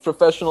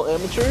Professional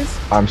amateurs.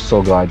 I'm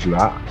so glad you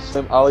asked.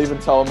 I'll even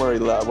tell him where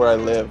I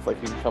live. Like,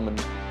 he can come and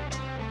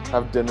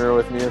have dinner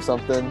with me or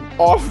something.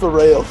 Off the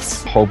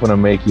rails. Hoping to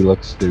make you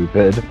look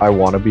stupid. I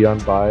want to be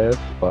unbiased,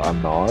 but I'm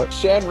not.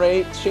 Shane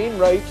Wright.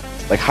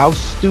 Like, how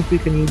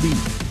stupid can you be?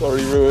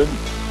 Sorry, ruined.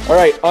 All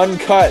right,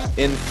 uncut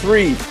in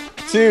 3,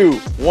 2,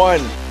 1,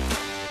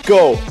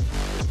 go.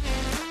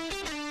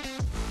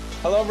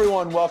 Hello,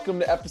 everyone.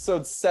 Welcome to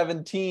episode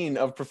 17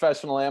 of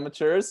Professional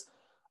Amateurs.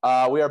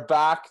 We are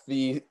back.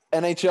 The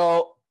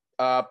NHL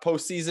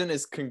postseason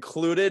is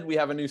concluded. We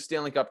have a new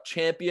Stanley Cup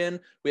champion.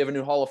 We have a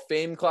new Hall of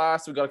Fame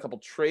class. We've got a couple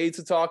trades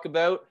to talk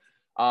about.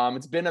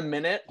 It's been a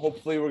minute.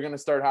 Hopefully, we're going to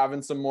start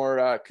having some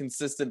more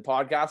consistent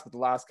podcasts. But the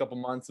last couple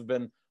months have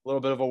been a little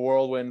bit of a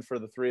whirlwind for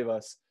the three of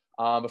us.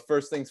 But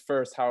first things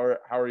first, how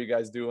are you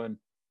guys doing?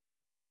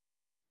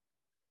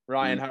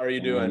 Ryan, how are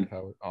you doing?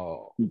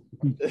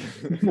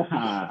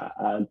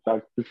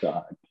 Sucks to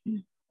talk.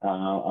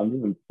 I'm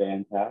doing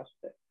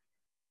fantastic.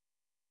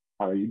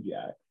 How are you,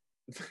 Jack?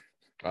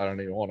 I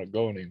don't even want to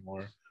go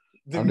anymore.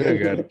 I'm doing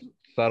good.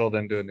 Settled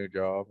into a new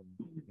job,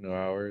 new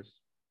hours.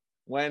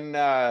 When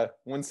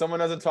someone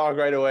doesn't talk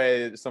right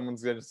away,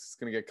 someone's just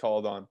gonna get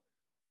called on.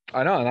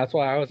 I know, and that's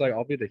why I was like,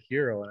 I'll be the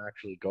hero and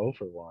actually go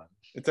for one.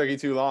 It took you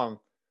too long.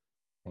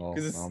 Well,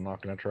 I'm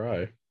not gonna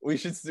try. We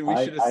should.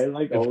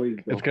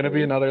 It's gonna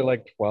be another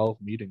 12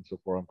 meetings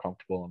before I'm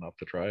comfortable enough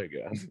to try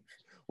again.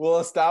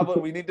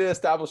 We need to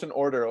establish an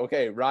order.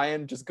 Okay,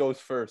 Ryan just goes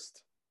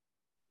first.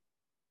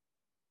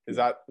 Does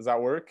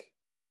that work?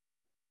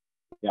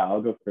 Yeah,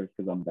 I'll go first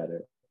because I'm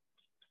better.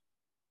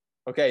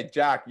 Okay,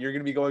 Jack, you're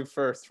gonna be going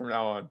first from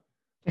now on.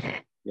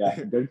 Yeah,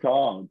 good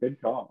call.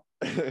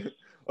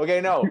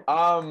 Okay,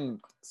 no.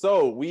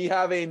 So we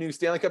have a new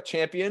Stanley Cup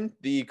champion.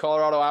 The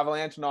Colorado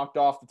Avalanche knocked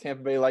off the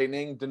Tampa Bay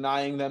Lightning,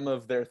 denying them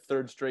of their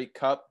third straight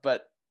cup.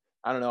 But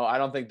I don't know. I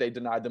don't think they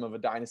denied them of a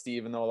dynasty,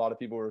 even though a lot of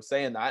people were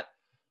saying that.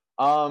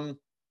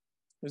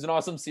 It was an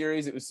awesome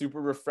series. It was super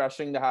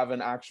refreshing to have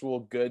an actual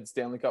good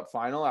Stanley Cup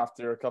final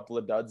after a couple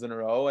of duds in a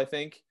row, I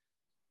think.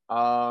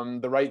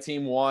 The right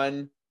team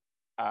won.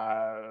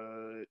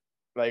 I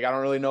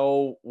don't really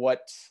know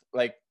what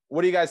do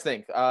you guys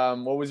think?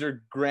 What was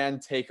your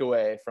grand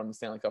takeaway from the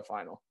Stanley Cup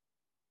final?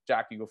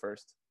 Jack, you go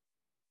first.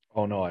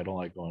 Oh no, I don't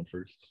like going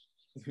first.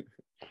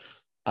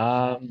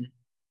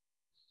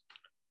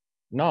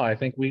 No, I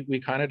think we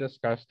kind of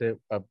discussed it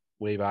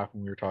way back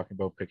when we were talking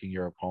about picking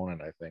your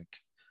opponent. I think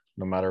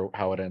no matter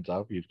how it ends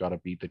up, you've got to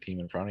beat the team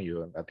in front of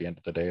you. And at the end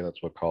of the day,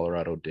 that's what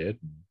Colorado did.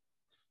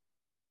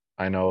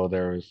 I know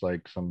there was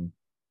some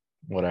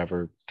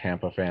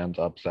Tampa fans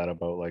upset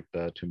about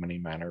the too many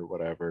men or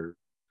whatever,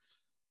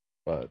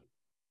 but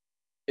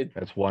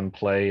it's one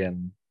play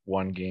and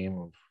one game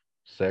of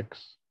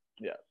 6.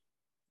 Yeah.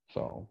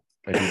 So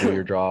if you do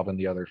your job in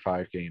the other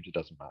 5 games, it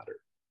doesn't matter.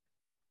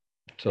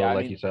 So yeah,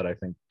 you said, I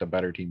think the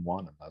better team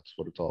won, and that's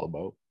what it's all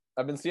about.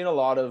 I've been seeing a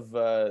lot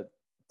of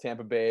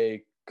Tampa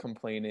Bay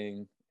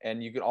complaining,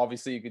 and you could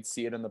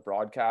see it in the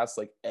broadcast,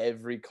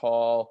 every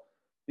call.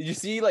 Did you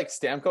see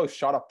Stamkos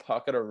shot a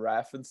puck at a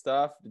ref and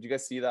stuff? Did you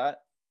guys see that?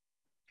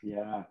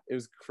 Yeah. It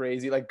was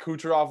crazy.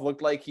 Kucherov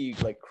looked like he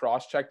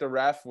cross-checked a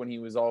ref when he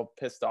was all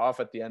pissed off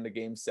at the end of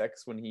game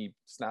 6 when he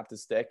snapped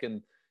his stick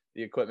and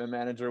the equipment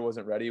manager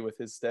wasn't ready with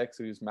his stick,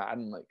 so he was mad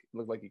and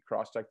looked like he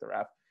cross-checked the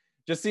ref.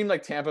 Just seemed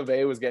like Tampa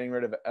Bay was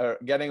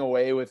getting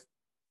away with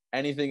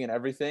anything and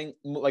everything,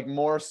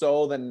 more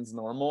so than is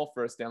normal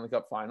for a Stanley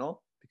Cup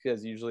final,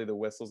 because usually the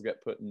whistles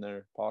get put in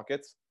their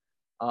pockets.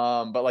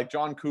 But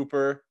John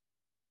Cooper,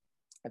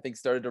 I think,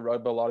 started to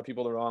rub a lot of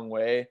people the wrong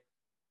way.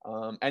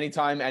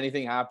 Anytime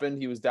anything happened,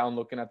 he was down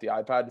looking at the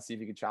iPad to see if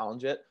he could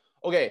challenge it.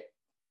 Okay,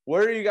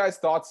 what are you guys'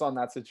 thoughts on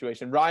that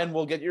situation? Ryan,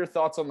 we'll get your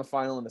thoughts on the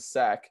final in a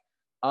sec.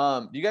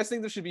 Do you guys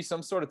think there should be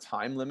some sort of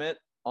time limit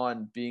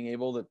on being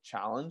able to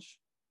challenge?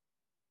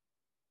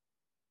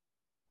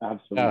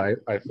 Absolutely. Yeah,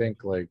 I think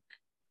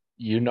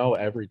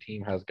every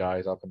team has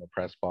guys up in the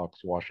press box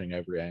watching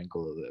every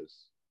angle of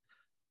this.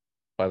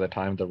 By the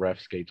time the ref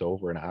skates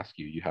over and asks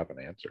you, you have an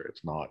answer.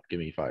 It's not, give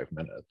me 5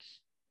 minutes.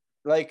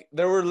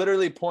 There were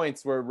literally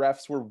points where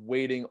refs were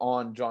waiting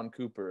on John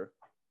Cooper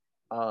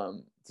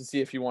to see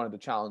if he wanted to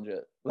challenge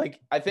it.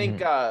 I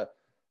think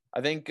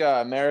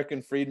Merrick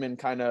and Friedman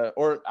kind of,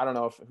 or I don't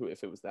know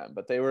if it was them,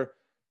 but they were.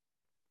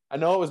 I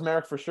know it was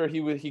Merrick for sure.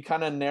 He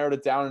kind of narrowed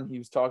it down, and he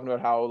was talking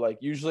about how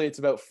usually it's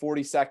about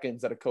 40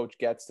 seconds that a coach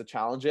gets to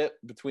challenge it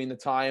between the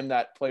time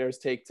that players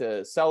take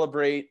to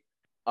celebrate,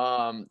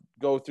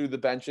 go through the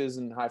benches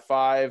and high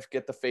five,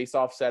 get the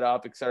face-off set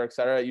up, et cetera, et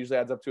cetera. It usually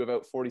adds up to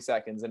about 40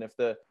 seconds. And if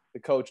the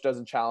coach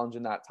doesn't challenge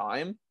in that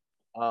time,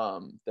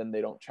 then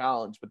they don't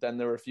challenge. But then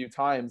there were a few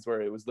times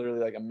where it was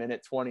literally a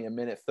minute 20, a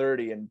minute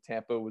 30, and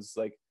Tampa was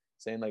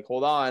saying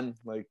hold on,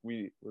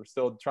 we're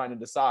still trying to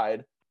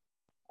decide.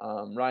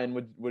 Ryan,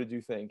 what did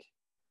you think?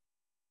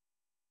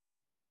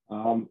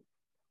 I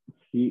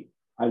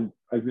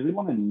really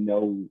want to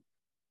know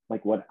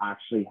what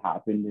actually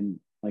happened in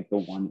the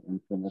one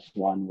infamous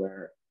one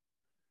where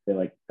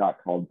they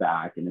got called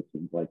back and it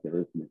seems like there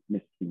was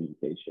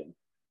miscommunication.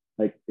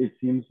 Like, it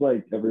seems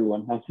like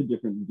everyone has a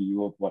different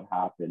view of what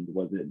happened.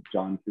 Was it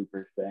John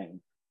Cooper saying,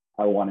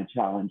 I want to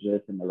challenge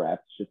this, and the refs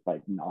just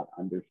like not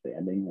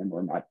understanding and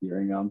we're not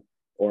hearing them?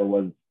 Or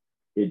was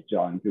it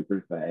John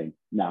Cooper saying,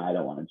 nah, I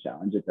don't want to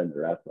challenge it, then the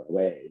refs went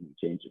away and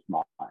he changed his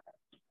mind?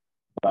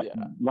 But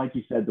Yeah. like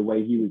you said, the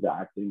way he was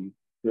acting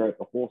throughout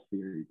the whole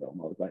series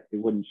almost, like, it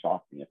wouldn't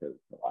shock me if it was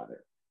the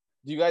latter.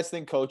 Do you guys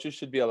think coaches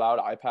should be allowed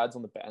iPads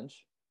on the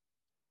bench?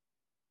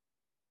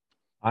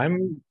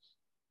 I'm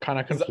kind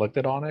of 'Cause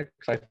conflicted on it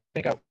because I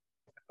think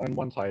on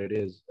one side it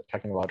is a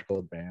technological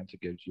advance,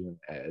 it gives you an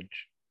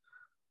edge,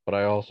 but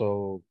I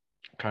also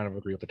kind of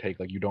agree with the take,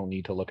 like, you don't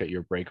need to look at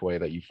your breakaway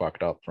that you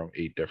fucked up from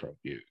 8 different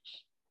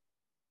views,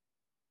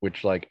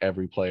 which, like,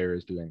 every player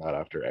is doing that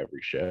after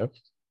every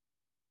shift.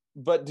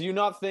 But do you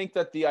not think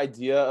that the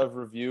idea of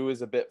review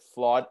is a bit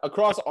flawed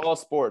across all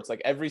sports?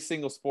 Like every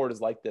single sport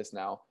is like this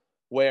now,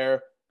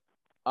 where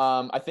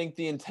I think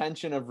the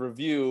intention of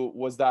review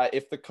was that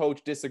if the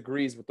coach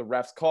disagrees with the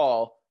ref's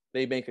call,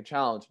 they make a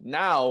challenge.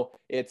 Now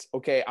it's,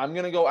 okay, I'm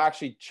going to go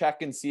actually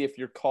check and see if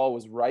your call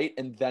was right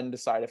and then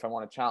decide if I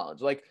want to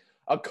challenge. Like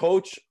a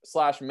coach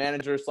slash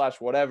manager slash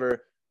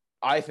whatever,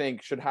 I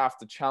think should have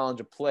to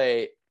challenge a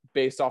play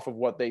based off of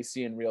what they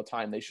see in real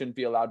time. They shouldn't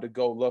be allowed to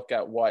go look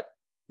at what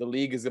the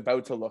league is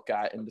about to look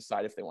at and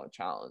decide if they want to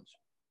challenge.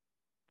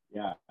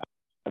 Yeah,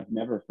 I've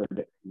never heard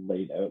it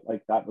laid out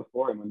like that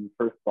before. And when you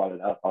first brought it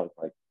up, I was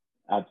like,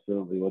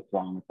 absolutely, what's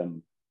wrong with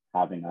them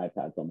having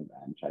iPads on the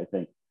bench? I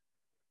think,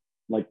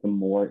 like, the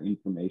more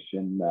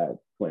information that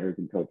players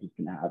and coaches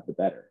can have, the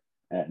better.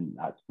 And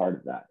that's part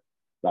of that.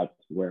 That's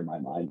where my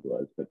mind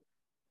was. But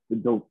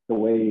the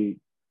way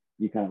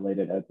you kind of laid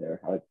it out there,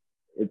 how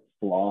it's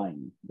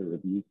flying the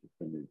review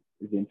system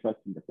is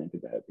interesting to think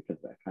about, because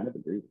I kind of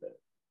agree with it.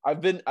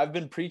 I've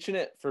been preaching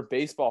it for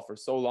baseball for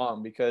so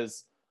long,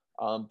 because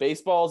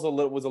baseball was a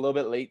little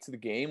bit late to the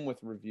game with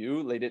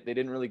review. They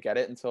didn't really get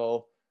it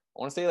until,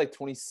 I want to say, like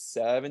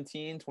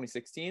 2017,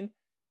 2016.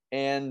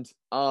 And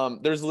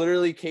there's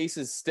literally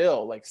cases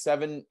still like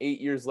 7-8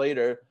 years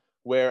later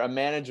where a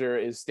manager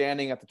is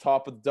standing at the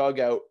top of the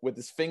dugout with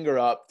his finger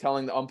up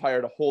telling the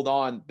umpire to hold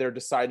on. They're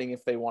deciding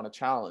if they want to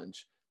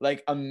challenge,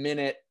 like a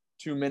minute,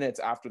 2 minutes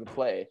after the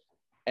play.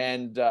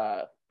 And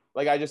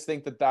like, I just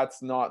think that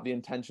that's not the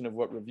intention of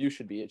what review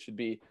should be. It should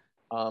be,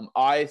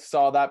 I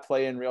saw that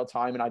play in real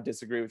time and I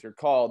disagree with your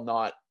call.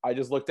 Not, I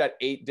just looked at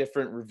 8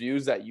 different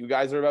reviews that you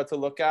guys are about to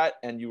look at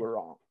and you were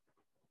wrong.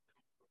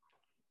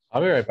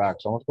 I'll be right back.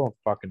 Someone's going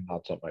fucking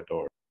nuts at my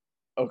door.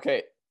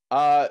 Okay.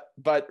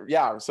 But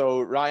yeah, so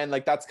Ryan,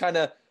 like, that's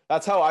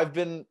how I've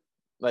been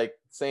like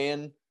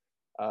saying,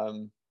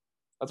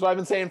 that's what I've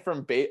been saying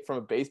from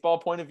a baseball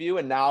point of view.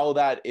 And now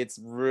that it's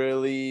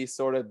really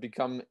sort of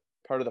become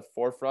part of the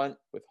forefront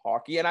with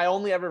hockey, and I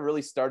only ever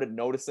really started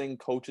noticing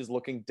coaches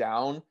looking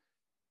down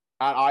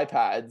at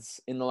iPads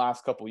in the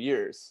last couple of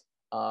years,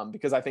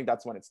 because I think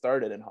that's when it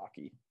started in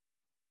hockey.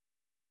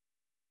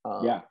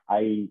 Yeah,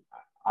 I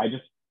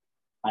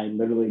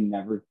literally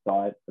never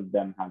thought of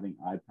them having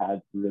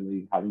iPads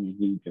really having a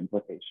huge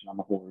implication on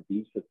the whole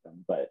review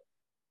system. But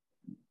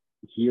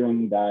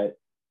hearing that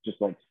just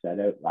like said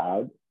out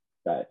loud,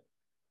 that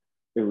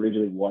it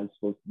originally was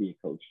supposed to be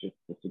a coach just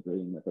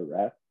disagreeing with a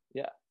ref.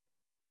 Yeah.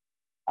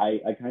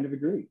 I kind of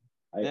agree.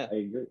 I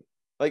agree.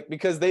 Like,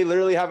 because they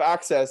literally have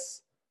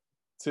access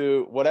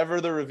to whatever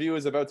the review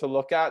is about to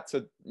look at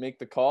to make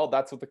the call.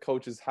 That's what the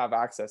coaches have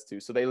access to.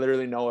 So they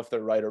literally know if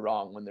they're right or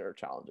wrong when they're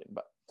challenging.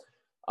 But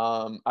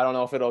I don't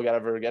know if it'll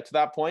ever get to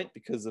that point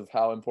because of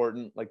how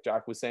important, like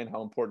Jack was saying,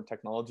 how important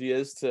technology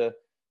is to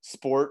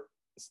sport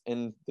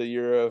in the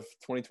year of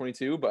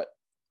 2022. But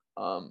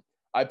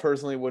I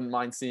personally wouldn't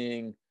mind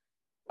seeing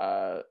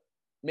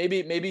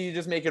maybe you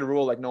just make it a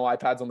rule, like no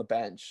iPads on the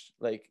bench.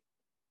 Like,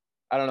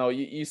 I don't know.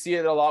 You see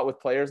it a lot with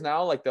players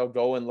now. Like, they'll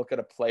go and look at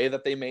a play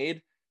that they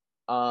made.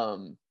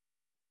 But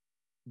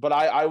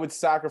I would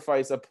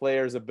sacrifice a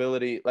player's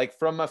ability, like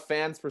from a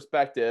fan's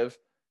perspective.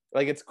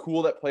 Like, it's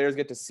cool that players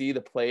get to see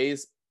the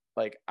plays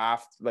like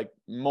after, like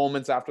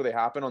moments after they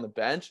happen on the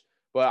bench.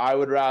 But I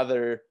would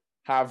rather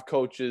have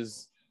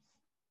coaches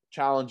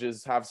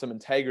challenges have some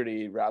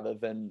integrity rather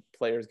than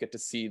players get to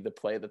see the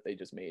play that they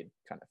just made,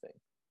 kind of thing.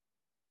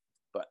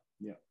 But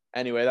yeah,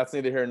 anyway, that's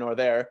neither here nor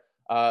there.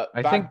 I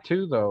think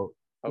too, though,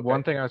 okay.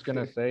 One thing I was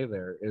going to say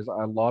there is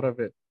a lot of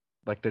it,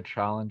 like the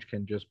challenge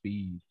can just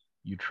be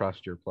you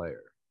trust your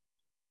player.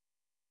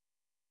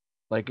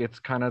 Like, it's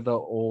kind of the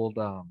old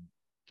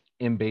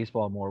in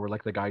baseball more where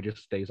like the guy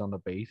just stays on the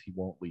base, he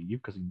won't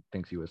leave because he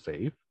thinks he was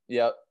safe.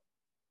 Yep.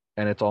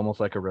 And it's almost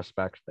like a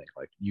respect thing.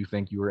 Like, you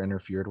think you were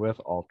interfered with,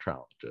 I'll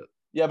challenge it.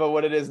 Yeah, but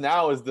what it is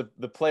now is the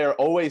player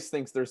always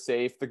thinks they're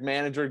safe. The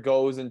manager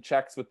goes and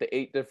checks with the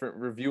 8 different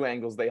review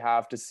angles they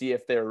have to see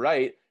if they're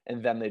right,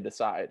 and then they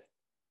decide.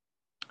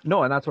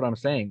 No, and that's what I'm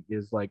saying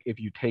is, like, if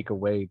you take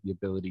away the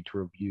ability to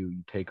review,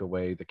 you take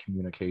away the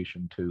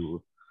communication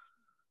to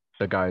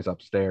the guys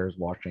upstairs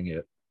watching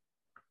it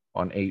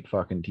on 8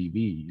 fucking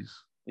TVs.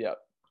 Yep.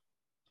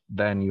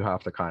 Then you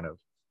have to kind of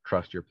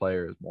trust your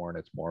players more, and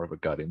it's more of a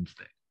gut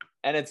instinct.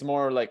 And it's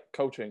more like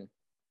coaching.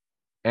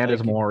 And Like,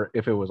 it's more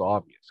if it was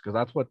obvious, because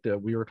that's what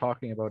we were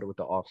talking about it with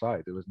the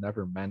offsides. It was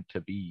never meant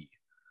to be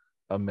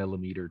a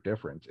millimeter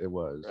difference. It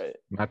was right.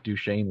 Matt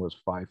Duchene was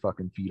 5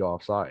 fucking feet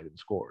offside and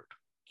scored.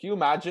 Can you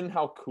imagine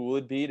how cool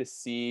it'd be to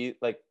see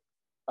like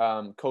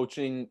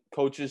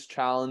coaches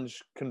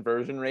challenge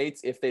conversion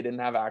rates if they didn't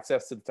have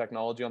access to the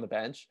technology on the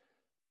bench?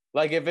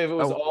 Like if it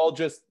was all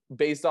just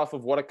based off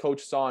of what a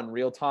coach saw in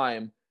real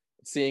time,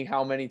 seeing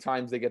how many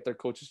times they get their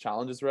coaches'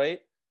 challenges right.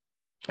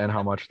 And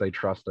how much they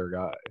trust their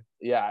guy.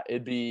 Yeah,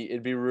 it'd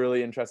be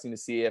really interesting to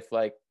see if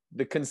like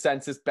the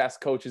consensus best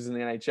coaches in the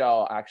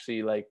NHL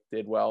actually like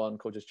did well on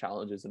coaches'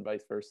 challenges and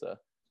vice versa.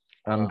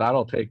 And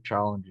that'll take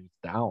challenges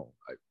down.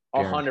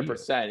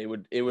 100%. It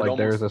would like almost,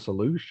 there's a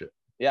solution.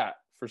 Yeah,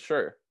 for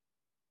sure.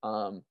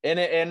 And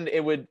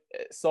it would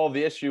solve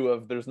the issue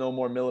of there's no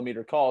more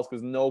millimeter calls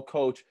because no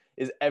coach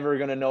is ever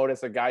going to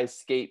notice a guy's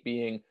skate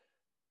being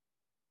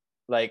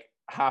like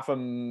half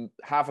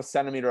a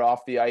centimeter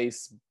off the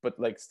ice, but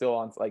like still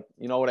on, like,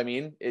 you know what I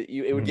mean?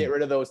 It would get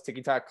rid of those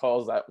ticky-tack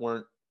calls that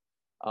weren't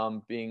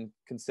being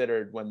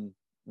considered when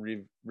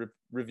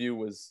review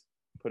was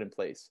put in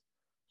place.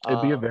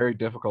 It'd be a very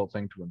difficult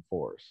thing to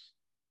enforce.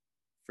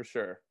 For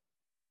sure.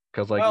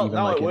 Because like, well, even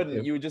no, like it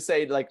wouldn't. You would just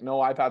say like no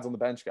iPads on the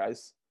bench,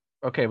 guys.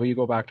 Okay, but you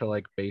go back to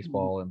like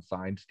baseball and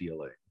sign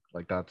stealing.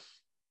 Like that's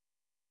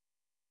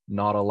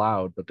not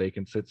allowed, but they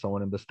can sit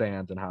someone in the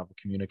stands and have a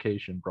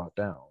communication brought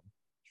down.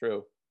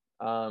 True.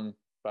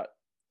 But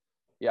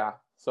yeah,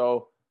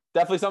 so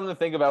definitely something to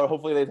think about.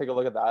 Hopefully they take a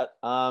look at that.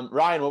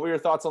 Ryan, what were your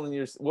thoughts on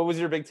what was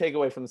your big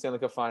takeaway from the Stanley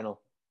Cup final?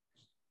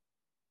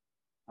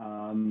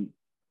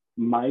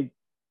 My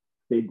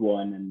big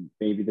one, and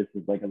maybe this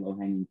is like a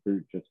low-hanging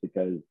fruit just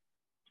because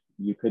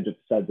you could have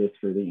said this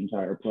for the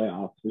entire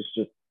playoffs, was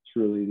just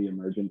truly the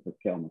emergence of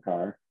Cale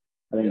Makar.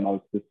 I think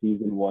most of the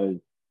season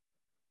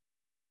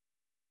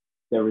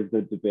there was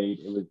the debate.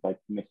 It was like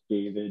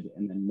McDavid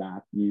and then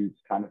Matthews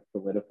kind of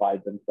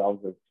solidified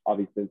themselves as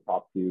obviously the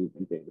top two,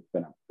 and David's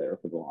been up there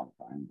for a long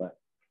time. But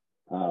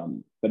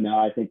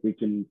now I think we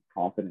can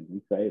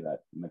confidently say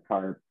that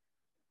Makar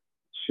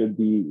should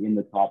be in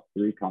the top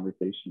three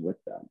conversation with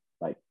them.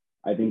 Like,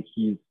 I think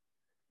he's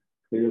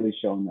clearly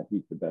shown that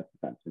he's the best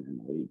defenseman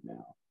in the league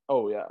now.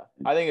 Oh yeah,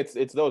 I think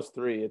it's those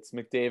three. It's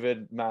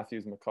McDavid,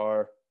 Matthews,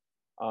 Makar.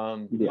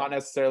 Not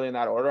necessarily in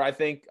that order. I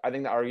think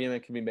the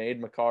argument can be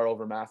made Makar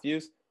over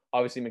Matthews.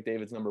 Obviously,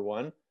 McDavid's number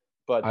one,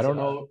 but I don't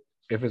know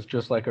if it's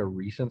just like a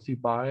recency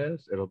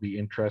bias. It'll be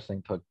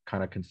interesting to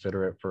kind of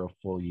consider it for a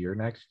full year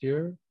next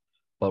year.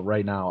 But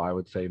right now, I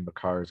would say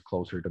Makar is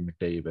closer to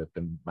McDavid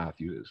than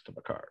Matthews is to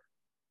Makar.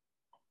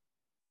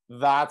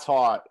 That's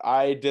hot.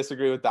 I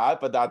disagree with that,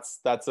 but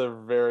that's a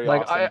very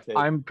like awesome take.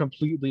 I'm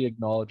completely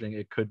acknowledging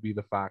it could be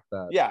the fact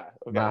that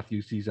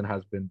Matthew's season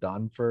has been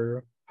done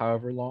for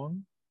however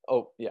long.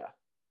 Oh yeah.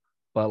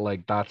 But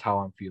like that's how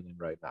I'm feeling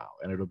right now,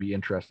 and it'll be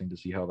interesting to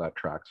see how that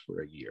tracks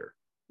for a year.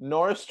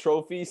 Norris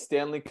Trophy,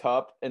 Stanley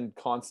Cup, and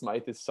Conn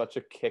Smythe is such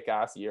a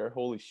kick-ass year.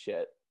 Holy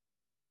shit.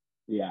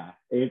 Yeah,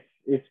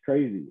 it's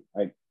crazy.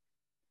 Like,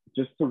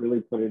 just to really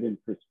put it in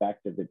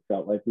perspective, it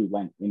felt like we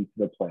went into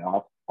the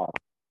playoffs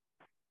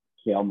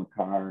Cale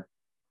Makar,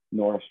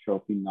 Norris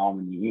Trophy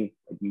nominee.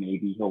 Like,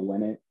 maybe he'll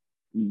win it.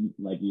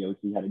 Like,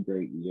 Yossi had a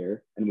great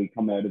year, and we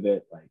come out of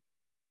it like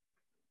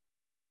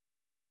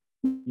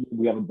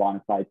we have a bona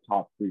fide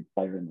top three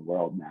player in the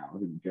world now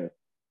who just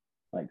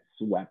like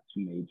swept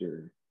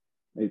major.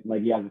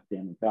 Like, he has a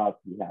Stanley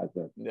Cup, he has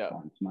a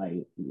Conn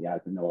Smythe, he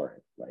has a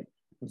Norris. Like,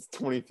 he's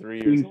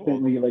 23 years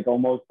instantly old. Like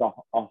almost a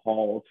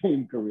Hall of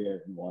Fame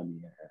career in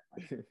 1 year.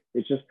 Like,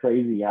 it's just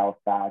crazy how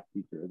fast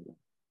he's risen.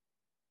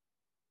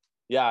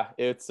 Yeah,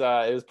 it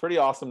was pretty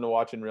awesome to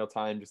watch in real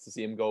time, just to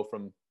see him go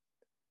from,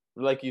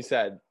 like you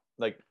said,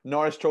 like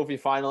Norris Trophy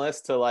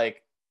finalist to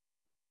like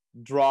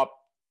drop,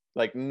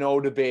 like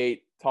no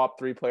debate, top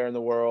three player in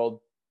the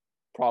world,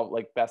 probably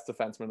like best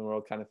defenseman in the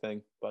world kind of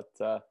thing. But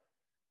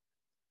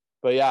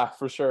yeah,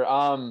 for sure.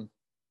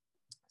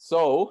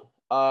 So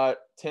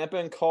Tampa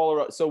and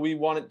Colorado. So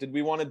did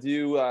we want to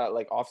do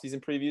like off-season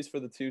previews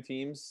for the two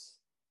teams?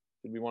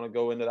 Did we want to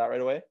go into that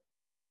right away?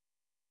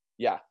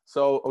 Yeah.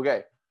 So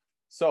okay.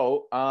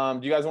 So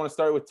do you guys want to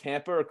start with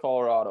Tampa or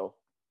Colorado?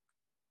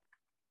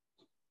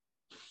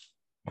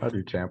 I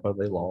do Tampa.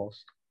 They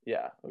lost.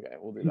 Yeah. Okay,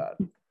 we'll do that.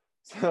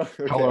 So,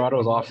 okay.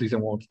 Colorado's offseason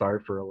won't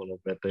start for a little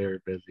bit. They're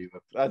busy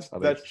with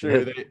that's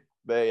true.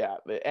 They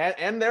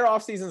and their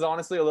offseason is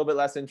honestly a little bit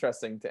less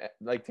interesting.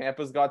 Like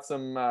Tampa's got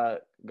some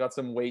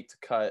weight to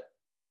cut,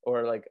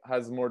 or like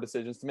has more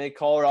decisions to make.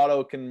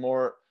 Colorado can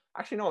more.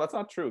 Actually, no, that's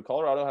not true.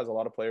 Colorado has a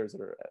lot of players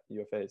that are at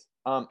UFAs.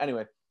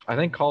 Anyway, I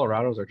think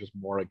Colorado's are just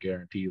more a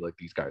guarantee. Like,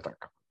 these guys aren't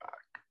coming back.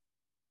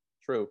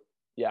 True.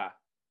 Yeah.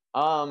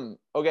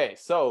 Okay,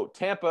 so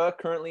Tampa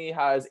currently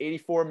has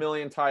 $84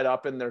 million tied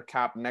up in their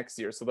cap next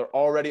year, so they're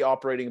already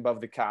operating above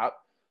the cap.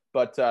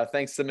 But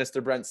thanks to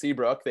Mr. Brent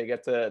Seabrook, they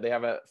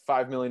have a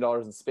 $5 million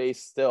in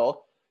space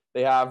still.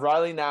 They have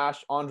Riley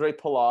Nash, Andre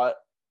Palat,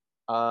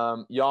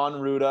 Jan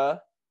Ruda,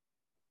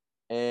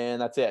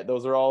 and that's it.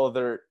 Those are all of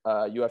their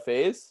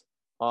UFAs.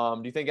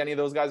 Do you think any of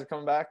those guys are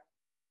coming back?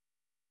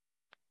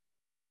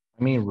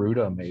 I mean,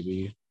 Ruda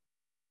maybe.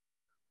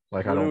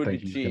 Like, I Ruda don't would be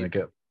think he's gonna cheap.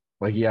 get.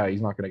 Like, yeah,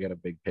 he's not gonna get a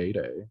big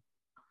payday.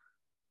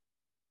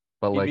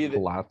 But He'd be like the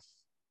Palat's,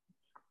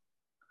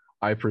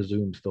 I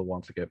presume, still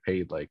wants to get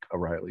paid like a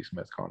Riley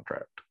Smith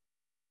contract.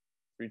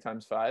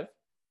 3x5.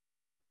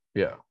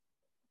 Yeah.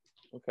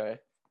 Okay,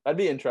 that'd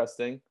be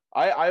interesting.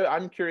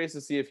 I'm curious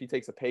to see if he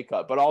takes a pay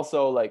cut, but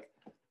also like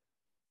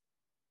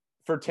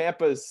for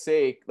Tampa's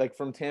sake, like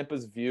from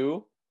Tampa's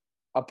view,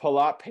 a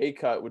Palat pay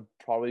cut would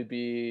probably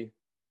be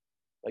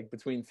like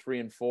between 3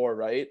 and 4,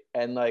 right?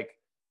 And like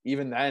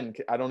even then,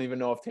 I don't even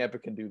know if Tampa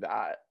can do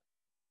that.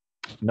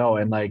 No,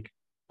 and like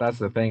that's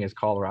the thing is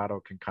Colorado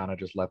can kind of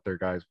just let their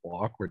guys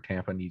walk where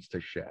Tampa needs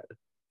to shed.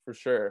 For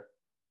sure.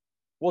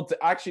 Well,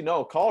 actually,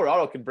 no.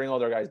 Colorado can bring all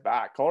their guys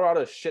back. Colorado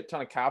has a shit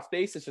ton of cap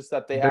space. It's just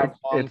that they have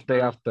They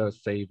have to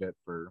save it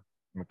for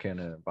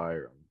McKinnon and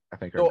Byram. I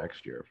think So,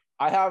 next year.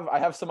 I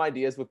have some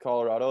ideas with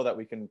Colorado that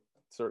we can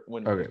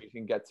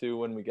get to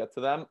when we get to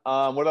them.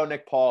 What about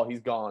Nick Paul? He's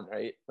gone,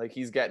 right? Like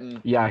he's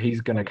getting. Yeah, he's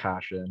gonna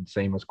cash in.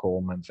 Same as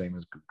Coleman. Same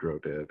as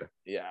Gaudreau did.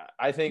 Yeah,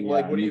 I think. Yeah,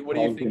 Like, what do Nick you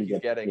Paul's think gonna he's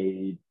get getting?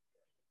 paid.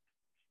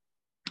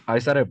 I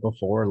said it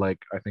before. Like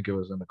I think it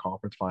was in the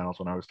conference finals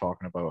when I was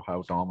talking about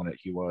how dominant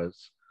he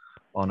was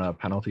on a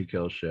penalty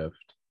kill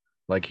shift.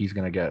 Like he's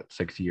gonna get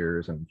 6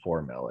 years and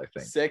 $4 million. I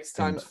think 6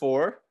 times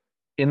 4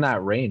 in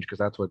that range because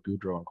that's what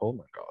Gaudreau and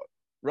Coleman got.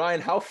 Ryan,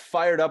 how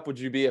fired up would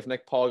you be if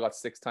Nick Paul got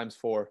 6 times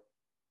 4?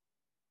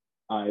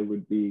 I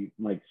would be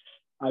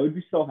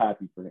so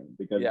happy for him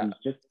because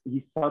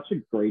he's such a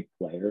great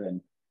player,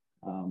 and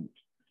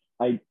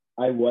I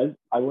was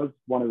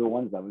one of the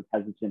ones that was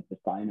hesitant to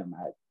sign him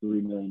at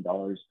 $3 million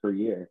per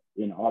year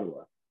in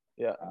Ottawa.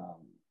 Yeah.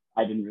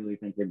 I didn't really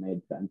think it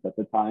made sense at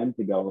the time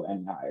to go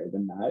any higher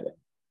than that. And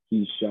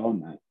he's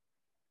shown that.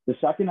 The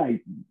second I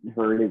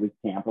heard it was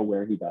Tampa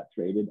where he got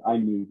traded, I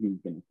knew he was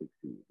going to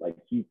succeed. Like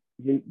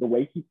the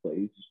way he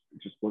plays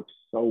just works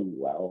so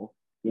well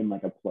in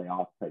like a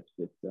playoff type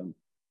system.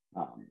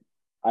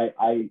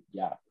 I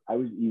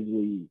was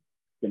easily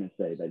going to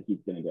say that he's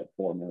going to get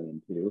 $4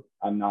 million too.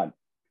 I'm not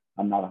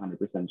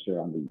 100%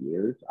 sure on the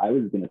years. I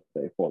was going to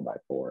say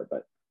 4x4,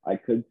 but I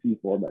could see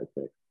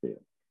 4x6 too.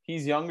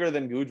 He's younger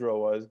than Gaudreau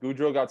was.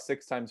 Gaudreau got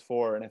 6 times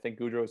 4, and I think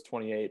Gaudreau is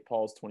 28.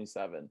 Paul's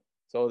 27.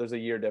 So there's a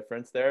year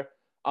difference there.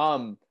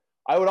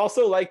 I would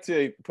also like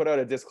to put out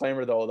a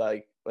disclaimer though,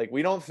 like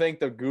we don't think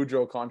the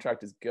Gaudreau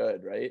contract is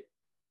good, right?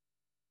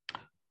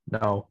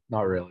 No,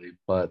 not really.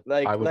 But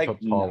I would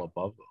put Paul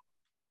above him.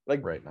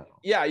 Like right now.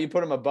 Yeah, you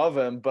put him above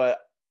him, but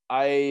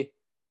I'm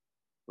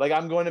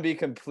going to be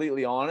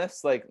completely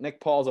honest. Like Nick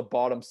Paul's a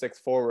bottom 6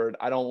 forward.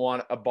 I don't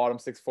want a bottom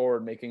 6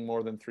 forward making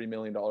more than $3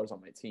 million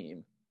on my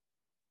team.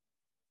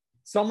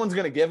 Someone's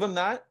going to give him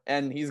that,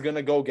 and he's going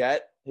to go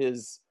get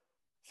his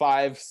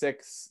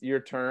 5-6 year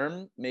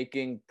term,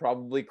 making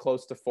probably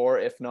close to 4,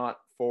 if not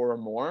 4 or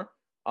more.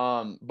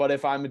 But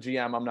if I'm a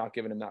GM, I'm not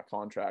giving him that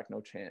contract.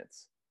 No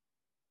chance.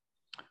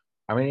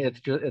 I mean,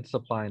 it's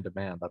supply and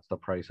demand. That's the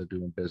price of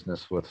doing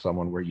business with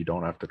someone where you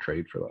don't have to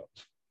trade for them.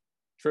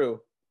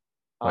 True.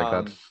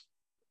 Like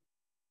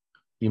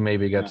you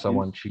maybe get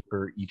someone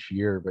cheaper each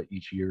year, but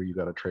each year you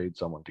got to trade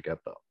someone to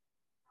get them.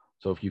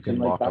 So if you can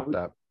lock up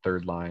that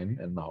third line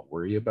and not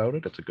worry about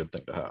it, it's a good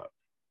thing to have.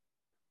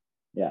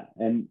 Yeah,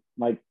 and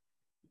like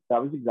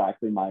that was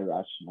exactly my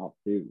rationale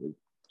too. Was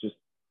just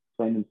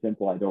plain and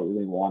simple. I don't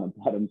really want a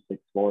bottom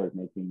 6 forward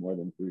making more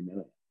than $3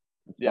 million,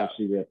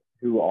 especially with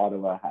who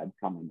Ottawa had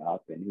coming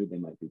up and who they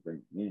might be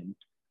bringing in.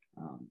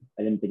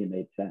 I didn't think it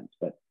made sense,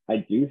 but I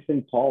do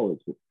think Paul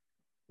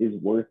is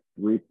worth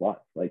 3+.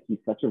 Like he's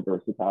such a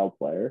versatile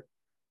player.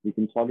 You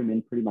can plug him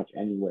in pretty much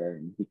anywhere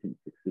and he can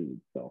succeed.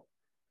 So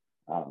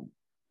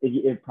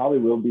it probably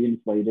will be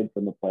inflated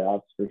from the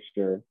playoffs for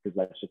sure, because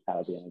that's just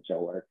how the NHL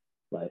works.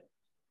 But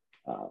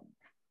I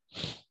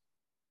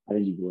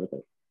think he's worth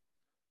it.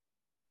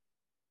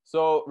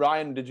 So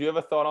Ryan, did you have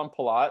a thought on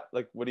Palat?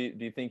 Like, what do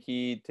you think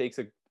he takes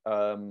a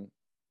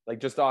like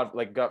just off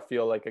like gut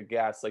feel, like a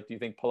guess? Like, do you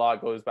think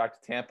Palat goes back to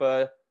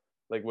Tampa?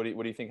 Like, what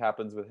do you think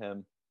happens with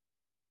him?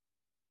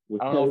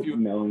 Without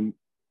knowing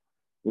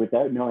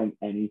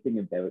anything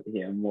about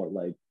him or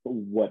like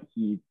what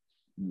he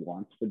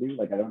wants to do,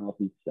 like I don't know if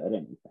he said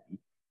anything.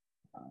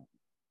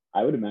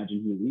 I would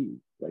imagine he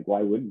leaves. Like,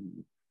 why wouldn't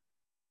he?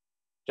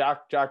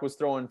 Jack was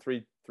throwing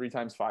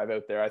 3x5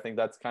 out there. I think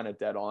that's kind of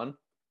dead on.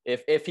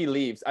 If he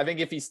leaves, I think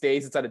if he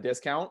stays, it's at a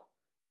discount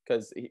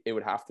because it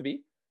would have to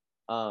be.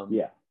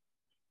 Yeah.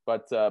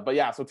 But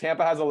yeah, so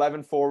Tampa has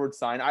 11 forward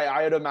sign.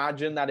 I would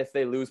imagine that if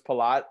they lose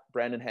Palat,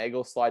 Brandon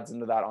Hagel slides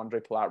into that Andre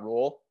Palat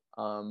role,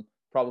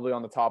 probably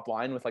on the top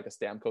line with like a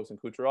Stamkos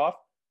and Kucherov.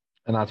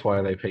 And that's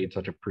why they paid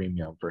such a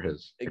premium for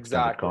his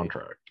extended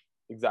contract.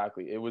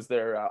 Exactly. It was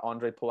their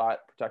Andre Palat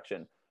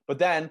protection. But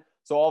then,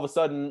 so all of a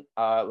sudden,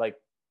 like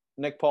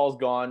Nick Paul's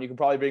gone. You can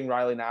probably bring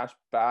Riley Nash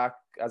back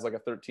as like a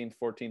 13th,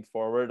 14th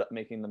forward,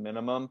 making the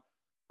minimum.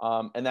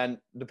 And then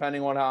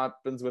depending on what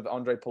happens with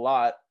Andre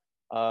Palat,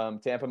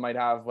 Tampa might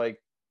have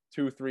like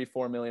 $2, $3,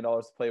 $4 million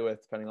to play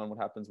with, depending on what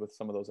happens with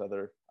some of those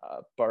other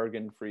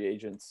bargain free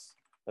agents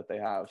that they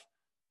have.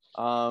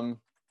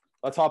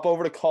 let's hop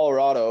over to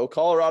Colorado.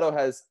 Colorado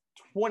has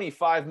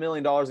 $25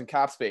 million in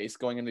cap space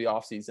going into the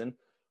offseason,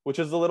 which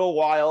is a little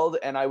wild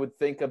and I would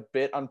think a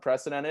bit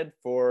unprecedented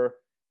for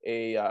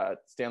a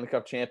Stanley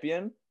Cup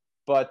champion.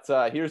 But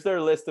here's their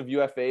list of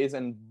UFAs,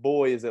 and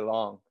boy, is it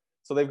long.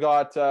 So they've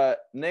got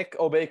Nick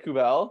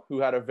Aube-Kubel, who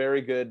had a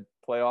very good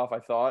playoff, I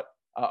thought.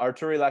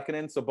 Arturi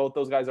Lehkonen, so both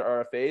those guys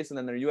are RFAs. And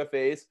then their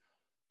UFAs,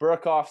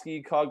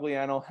 Burakovsky,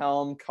 Cogliano,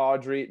 Helm,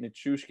 Kadri,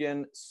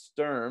 Nichushkin,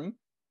 Sturm.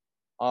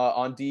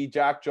 On D,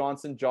 Jack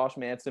Johnson, Josh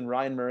Manson,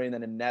 Ryan Murray, and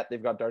then in net,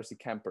 they've got Darcy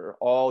Kemper,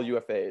 all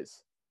UFAs.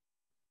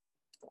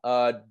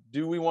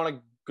 Do we want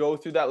to go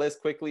through that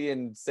list quickly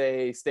and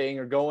say staying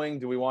or going?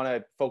 Do we want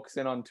to focus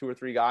in on 2 or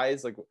 3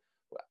 guys?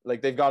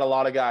 Like they've got a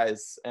lot of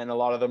guys, and a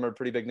lot of them are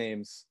pretty big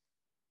names.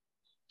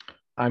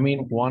 I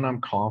mean, one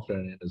I'm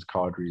confident in is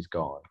Kadri's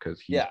gone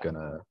because he's going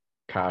to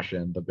cash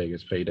in the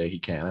biggest payday he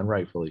can, and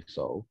rightfully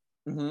so.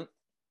 Mm-hmm.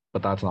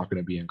 But that's not going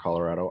to be in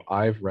Colorado.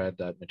 I've read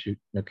that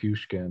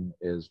Nichushkin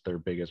is their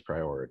biggest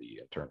priority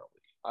internally.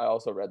 I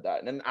also read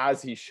that. And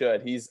as he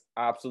should. He's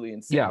absolutely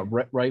insane. Yeah,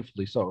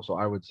 rightfully so. So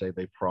I would say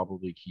they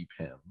probably keep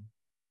him.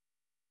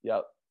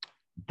 Yep.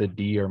 The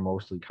D are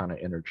mostly kind of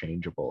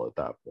interchangeable at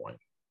that point.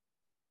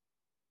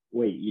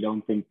 Wait, you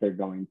don't think they're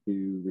going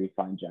to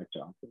re-sign Jack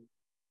Johnson?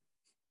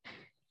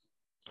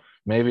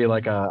 Maybe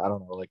like I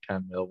don't know, like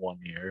 10 mil 1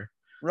 year.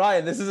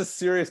 Ryan, this is a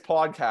serious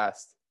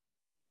podcast.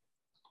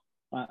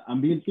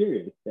 I'm being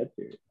serious. That's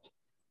serious.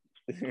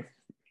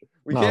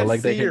 We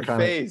can't see your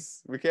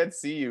face. We can't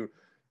see you.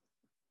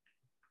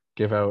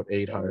 Give out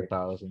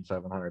 800,000,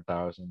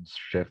 700,000,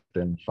 shift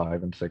in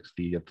 5 and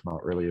 60. It's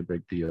not really a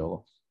big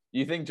deal.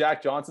 You think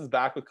Jack Johnson's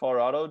back with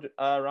Colorado,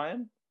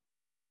 Ryan?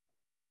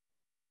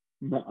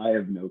 No, I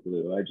have no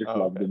clue. I just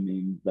love the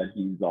memes that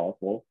he's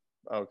awful.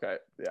 Okay.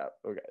 Yeah.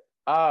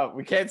 Okay.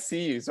 We can't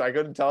see you, so I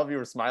couldn't tell if you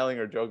were smiling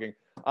or joking.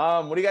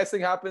 What do you guys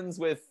think happens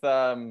with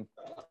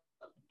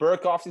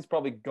Burakovsky's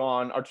probably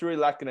gone. Arturi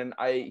Lehkonen,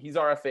 he's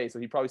RFA, so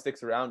he probably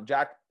sticks around.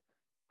 Jack,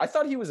 I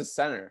thought he was a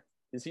center.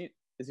 Is he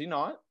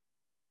not?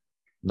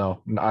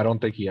 No, I don't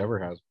think he ever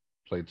has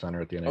played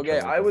center at the NHL. Okay,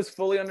 I was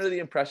fully under the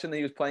impression that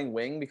he was playing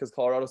wing because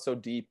Colorado's so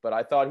deep, but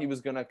I thought he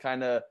was going to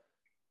kind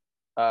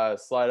of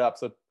slide up.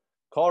 So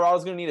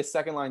Colorado's going to need a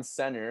second line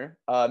center.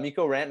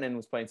 Mikko Rantanen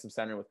was playing some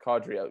center with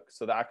Kadri out,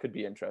 so that could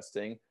be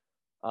interesting.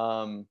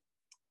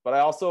 But I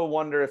also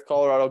wonder if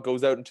Colorado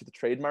goes out into the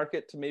trade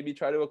market to maybe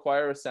try to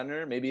acquire a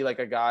center, maybe like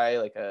a guy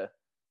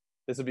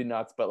this would be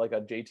nuts, but like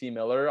a JT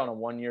Miller on a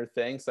 1-year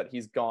thing so that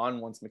he's gone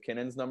once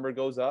McKinnon's number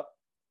goes up.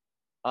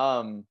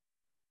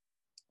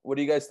 What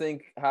do you guys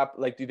think?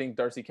 Do you think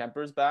Darcy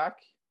Kemper's back?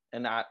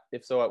 And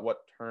if so, at what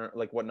turn?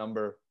 Like what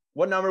number?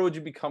 What number would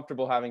you be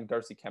comfortable having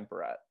Darcy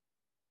Kemper at?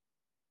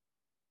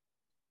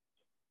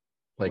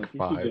 Like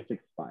 5. Did he just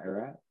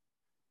expire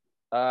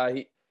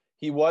at?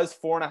 He was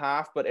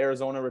 4.5, but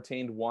Arizona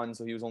retained 1,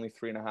 so he was only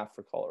 3.5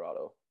 for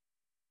Colorado.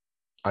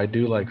 I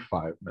do like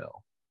 5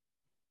 mil.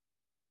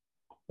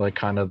 Like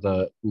kind of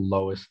the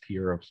lowest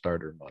tier of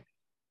starter money.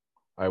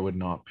 I would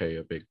not pay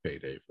a big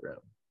payday for him.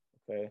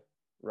 Okay.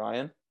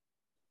 Ryan?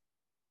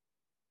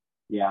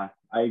 Yeah,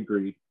 I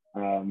agree.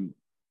 I'm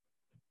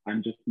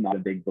just not a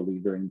big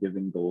believer in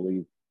giving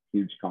goalies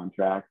huge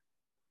contracts.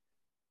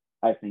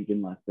 I think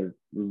unless they're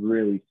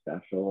really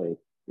special,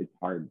 it's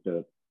hard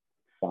to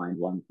find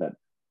ones that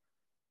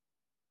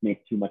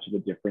make too much of a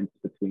difference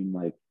between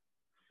like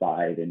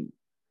 5 and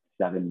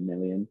 7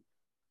 million.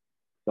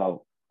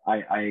 So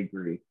I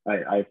agree.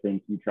 I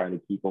think you try to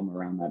keep them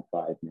around that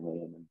 5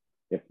 million. And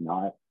if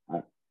not,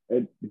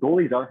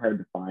 goalies are hard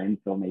to find.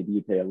 So maybe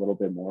you pay a little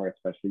bit more,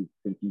 especially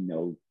since you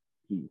know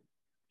he's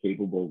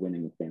capable of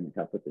winning the Stanley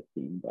Cup with this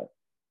team. But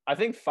I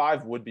think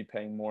 5 would be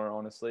paying more,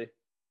 honestly.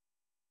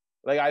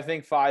 Like I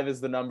think 5 is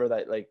the number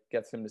that like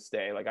gets him to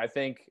stay. Like I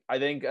think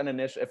an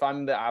initial, if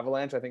I'm the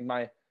Avalanche, I think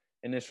my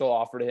initial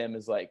offer to him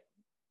is like,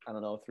 I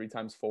don't know, 3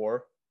 times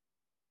 4,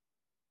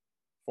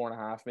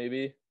 4.5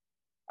 maybe.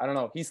 I don't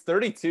know. He's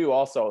 32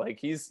 also. Like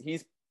he's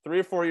 3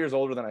 or 4 years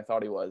older than I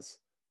thought he was.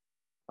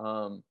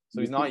 So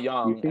he's not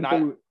young.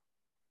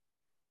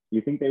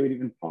 You think they would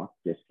even talk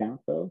discount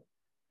though?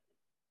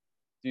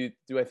 Do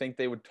I think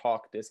they would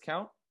talk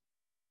discount?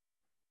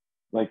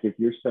 Like if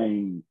you're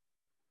saying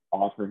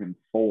offer him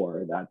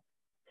 4, that's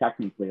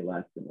technically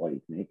less than what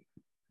he's making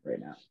right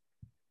now.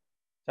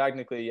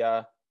 Technically,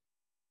 yeah.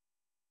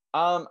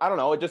 I don't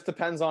know. It just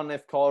depends on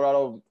if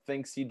Colorado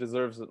thinks he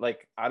deserves it.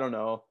 Like, I don't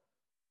know.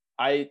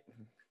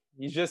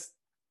 He's just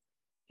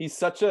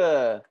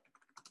a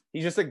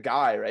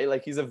guy, right?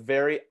 Like he's a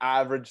very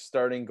average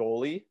starting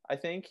goalie, I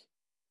think.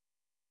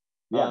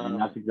 Yeah, and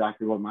that's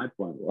exactly what my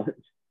point was.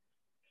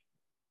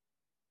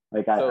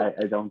 Like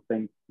I don't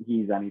think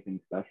he's anything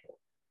special.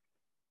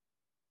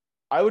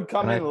 I would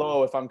come in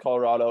low if I'm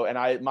Colorado,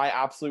 and my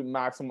absolute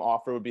maximum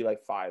offer would be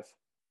like 5,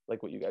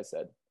 like what you guys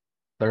said.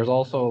 There's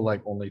also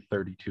like only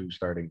 32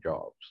 starting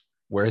jobs.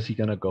 Where is he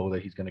going to go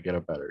that he's going to get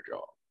a better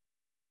job?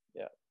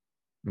 Yeah.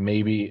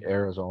 Maybe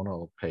Arizona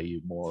will pay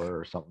you more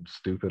or something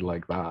stupid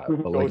like that.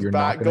 But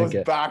Goes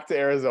back to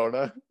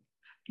Arizona.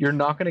 you're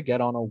not going to get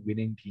on a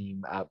winning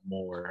team at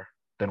more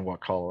than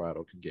what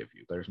Colorado can give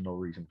you. There's no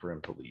reason for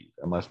him to leave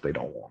unless they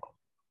don't want him.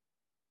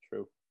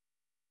 True.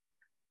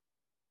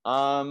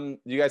 Do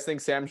you guys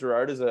think Sam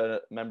Girard is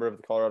a member of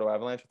the Colorado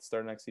Avalanche at the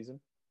start of next season?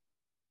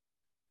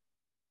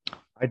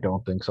 I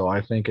don't think so.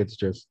 I think it's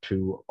just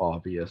too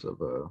obvious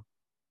of a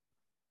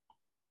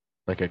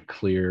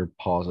clear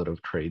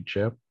positive trade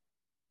chip.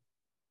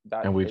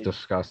 And we've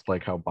discussed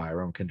like how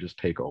Byram can just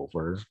take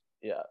over.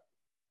 Yeah.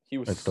 He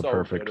was it's so the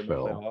perfect good in the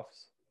fill.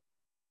 playoffs.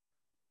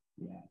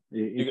 Yeah.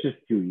 It's just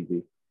too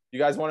easy. You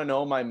guys want to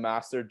know my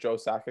master Joe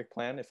Sakic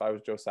plan? If I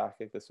was Joe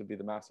Sakic, this would be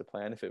the master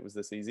plan if it was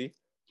this easy.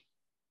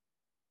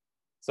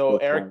 So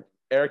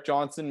Eric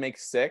Johnson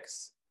makes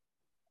 6.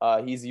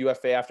 He's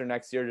UFA after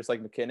next year, just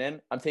like McKinnon.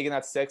 I'm taking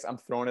that 6. I'm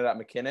throwing it at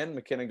McKinnon.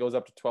 McKinnon goes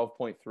up to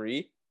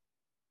 12.3,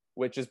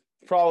 which is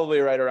probably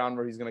right around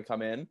where he's going to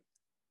come in.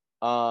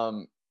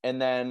 And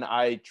then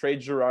I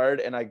trade Girard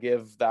and I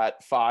give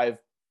that 5,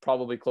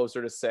 probably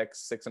closer to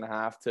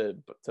 6.5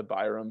 to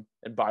Byram.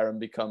 And Byram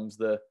becomes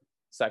the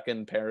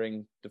second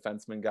pairing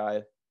defenseman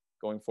guy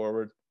going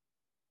forward.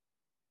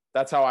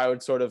 That's how I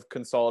would sort of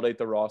consolidate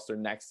the roster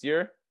next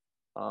year.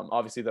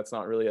 Obviously, that's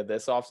not really a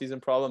this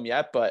offseason problem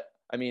yet, but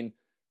I mean,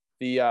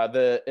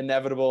 the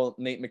inevitable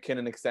Nate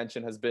McKinnon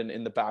extension has been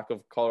in the back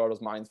of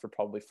Colorado's minds for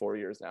probably 4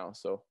 years now.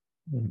 So,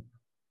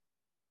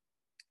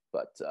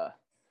 but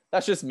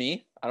that's just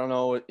me. I don't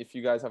know if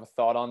you guys have a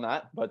thought on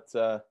that, but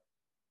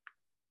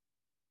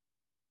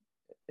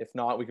if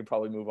not, we could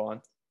probably move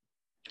on.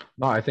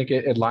 No, I think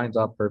it lines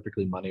up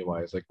perfectly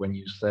money-wise. Like when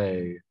you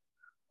say,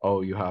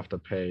 oh, you have to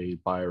pay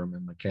Byram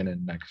and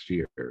McKinnon next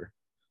year,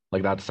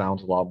 like that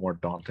sounds a lot more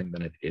daunting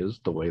than it is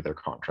the way their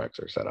contracts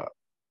are set up.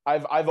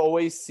 I've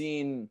always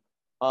seen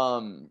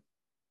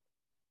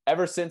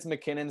ever since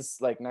McKinnon's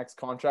like next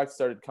contract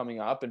started coming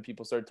up and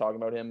people started talking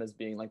about him as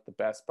being like the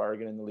best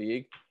bargain in the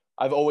league,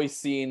 I've always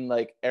seen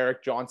like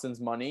Eric Johnson's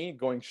money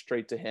going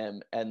straight to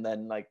him, and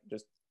then like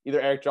just either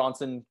Eric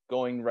Johnson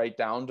going right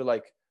down to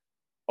like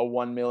a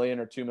 $1 million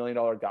or $2 million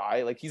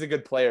guy. Like he's a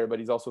good player, but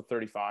he's also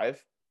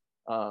 35,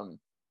 or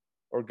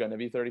gonna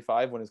be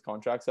 35 when his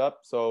contract's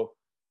up. So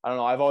I don't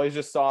know. I've always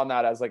just saw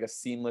that as like a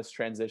seamless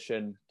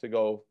transition to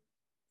go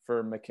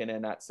for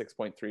McKinnon at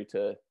 6.3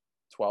 to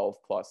 12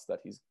 plus that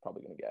he's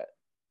probably going to get.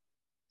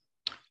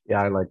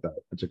 Yeah, I like that.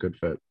 It's a good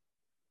fit.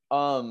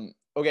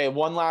 Okay,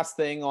 one last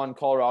thing on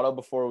Colorado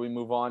before we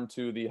move on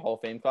to the Hall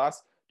of Fame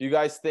class. Do you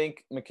guys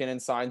think McKinnon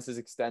signs his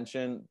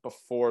extension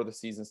before the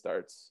season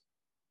starts?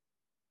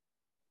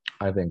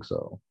 I think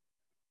so.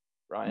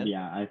 Ryan?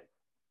 Yeah,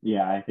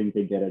 I think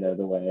they get it out of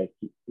the way.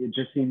 It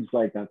just seems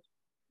like that's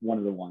one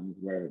of the ones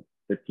where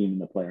the team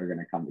and the player are going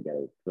to come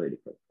together pretty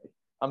quickly.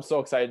 I'm so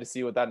excited to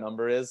see what that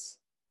number is.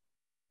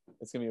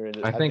 It's going to be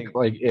really. I think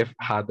like if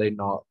had they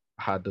not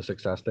had the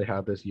success they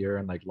had this year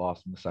and like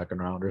lost in the second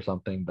round or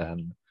something,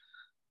 then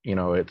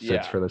it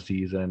sits for the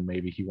season.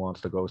 Maybe he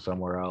wants to go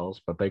somewhere else,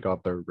 but they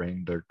got their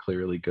ring. They're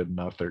clearly good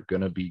enough. They're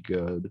going to be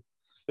good.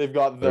 They've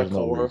got the There's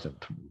core. no reason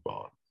to move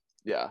on.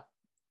 Yeah,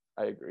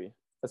 I agree.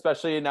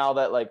 Especially now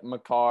that like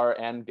Makar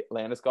and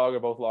Landeskog are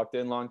both locked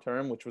in long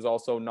term, which was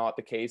also not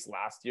the case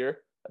last year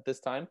at this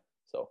time.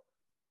 So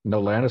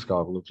no,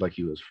 Landeskog looked like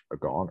he was a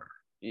goner.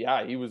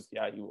 Yeah, he was.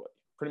 Yeah, he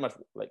pretty much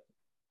like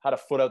had a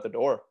foot out the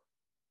door.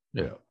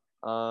 Yeah.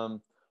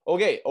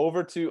 Okay,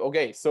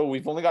 so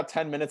we've only got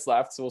 10 minutes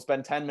left, so we'll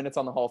spend 10 minutes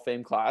on the Hall of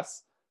Fame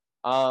class.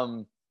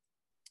 Ryan,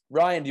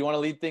 do you want to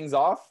lead things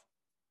off?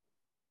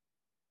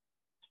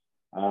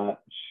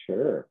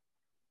 Sure.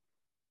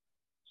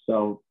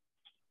 So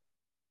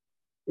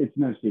it's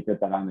no secret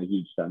that I'm a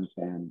huge Suns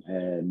fan,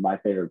 and my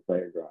favorite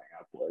player growing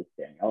up was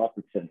Daniel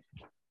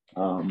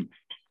Alfredsson.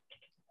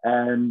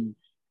 And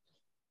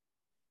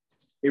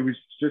it was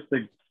just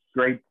a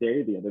great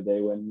day the other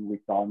day when we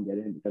saw him get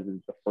in, because it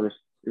was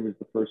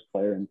the first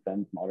player in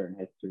Sens modern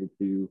history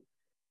to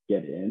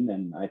get in,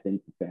 and I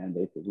think the fan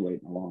base is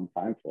waiting a long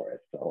time for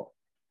it. So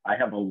I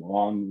have a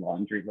long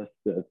laundry list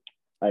of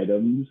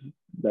items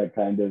that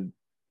kind of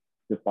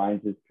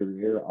defines his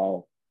career.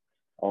 I'll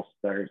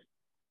start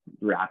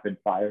rapid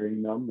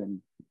firing them,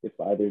 and if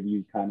either of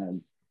you kind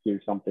of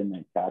hear something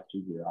that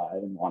catches your eye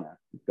and want to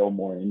go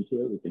more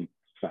into it, we can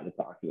try to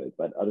talk to it.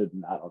 But other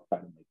than that, I'll try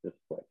to make this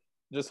quick.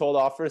 Just hold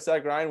off for a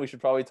sec, Ryan. We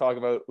should probably talk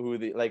about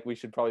we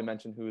should probably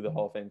mention who the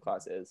Hall of Fame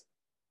class is.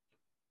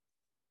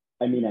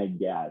 I mean, I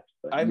guess.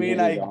 But even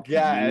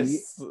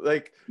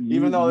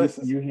though this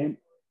is... You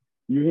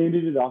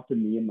handed it off to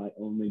me, and my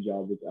only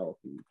job was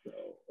Elfie, so...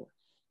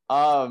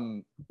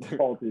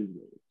 fault is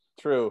yours.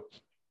 True.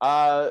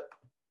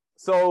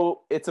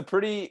 So it's a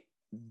pretty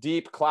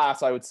deep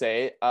class, I would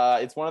say.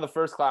 It's one of the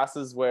first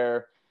classes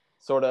where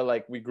sort of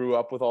like we grew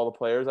up with all the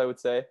players, I would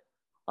say.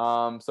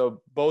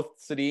 So both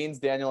Sedins,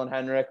 Daniel and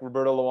Henrik,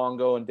 Roberto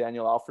Luongo, and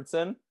Daniel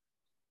Alfredsson.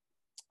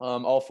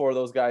 All 4 of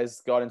those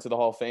guys got into the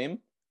Hall of Fame.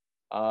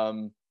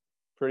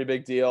 Pretty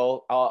big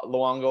deal.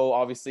 Luongo,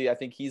 obviously, I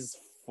think he's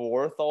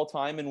 4th all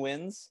time in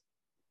wins.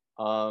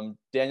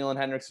 Daniel and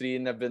Henrik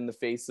Sedin have been the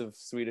face of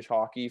Swedish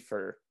hockey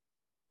for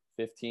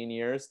 15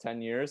 years,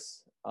 10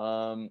 years.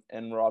 And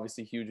we're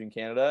obviously huge in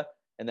Canada.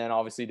 And then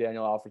obviously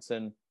Daniel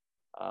Alfredsson,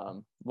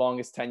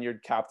 longest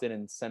tenured captain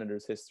in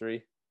Senators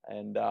history.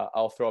 And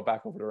I'll throw it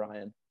back over to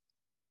Ryan.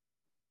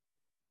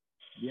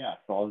 Yeah,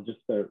 so I'll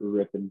just start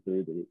ripping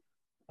through these.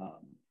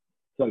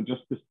 So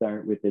just to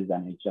start with his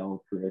NHL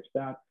career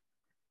stats,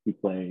 he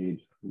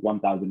played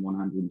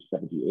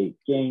 1,178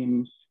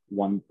 games.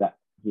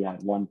 He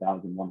had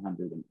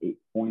 1,108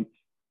 points.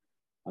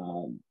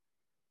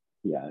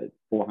 He had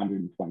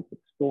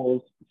 426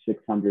 goals,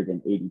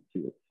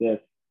 682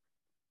 assists.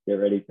 Get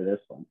ready for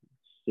this one.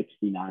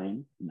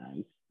 69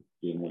 nice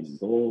game-winning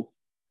goals,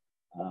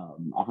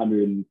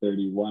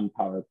 131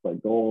 power play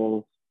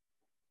goals,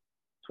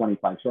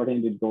 25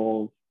 shorthanded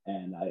goals,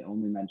 and I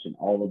only mention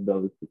all of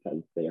those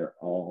because they are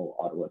all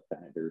Ottawa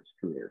Senators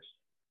careers.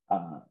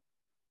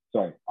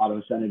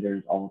 Ottawa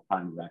Senators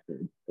all-time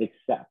records,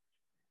 except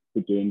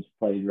the games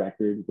played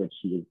record, which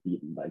he is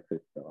beaten by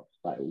Chris Phillips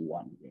by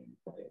 1 game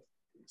played.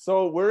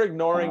 So we're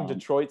ignoring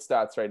Detroit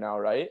stats right now,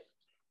 right?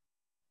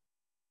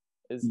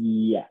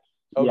 Yes.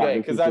 Okay,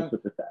 because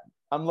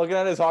I'm looking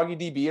at his hockey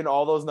DB and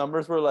all those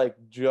numbers were like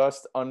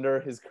just under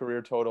his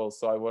career totals,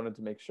 so I wanted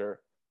to make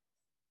sure.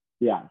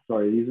 Yeah,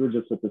 sorry, these were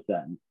just with the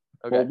Sens.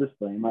 Okay. Full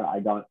disclaimer,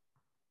 I got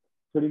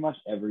pretty much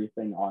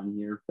everything on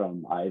here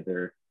from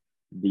either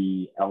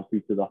the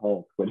Elfie to the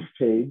Hall Twitter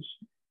page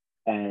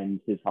and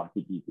his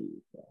hockey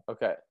DB. So.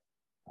 Okay.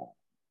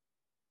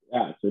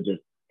 Yeah, so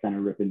just kind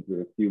of ripping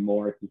through a few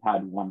more. He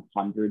had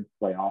 100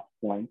 playoff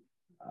points,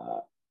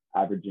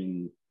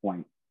 averaging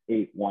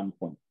 0.81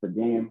 points per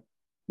game.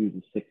 He was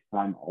a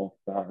 6-time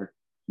All-Star.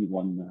 He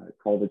won the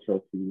Calder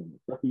Trophy in his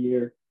rookie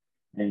year,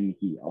 and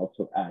he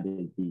also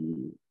added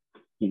the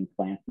King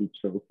Clancy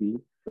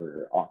Trophy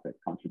for offense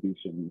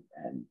contributions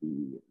and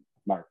the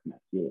Mark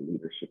Messier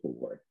Leadership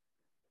Award.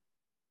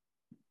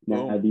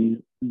 Now, these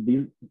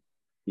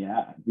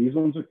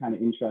ones are kind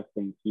of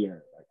interesting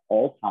here. Like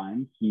all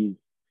time, he's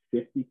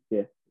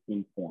 55th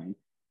in points,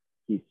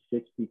 he's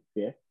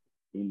 65th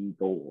in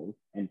goals,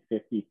 and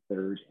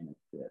 53rd in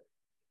assists.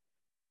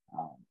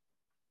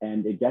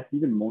 And it gets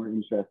even more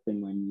interesting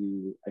when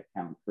you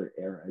account for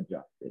era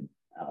adjusted.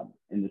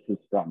 And this is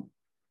from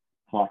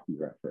Hockey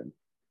Reference.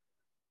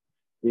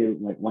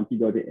 Once you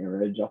go to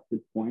era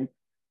adjusted points,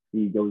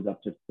 he goes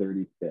up to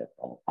 35th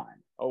all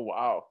time. Oh,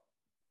 wow.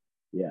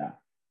 Yeah.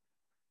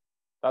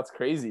 That's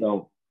crazy.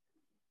 So,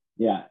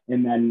 yeah.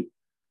 And then,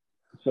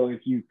 so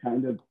if you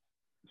kind of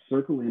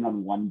circle in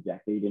on one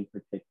decade in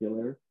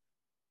particular,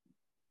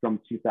 from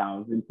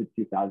 2000 to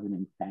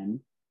 2010,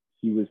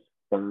 he was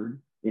 3rd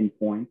in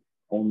points,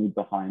 only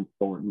behind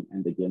Thornton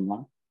and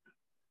Iginla.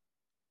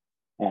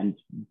 And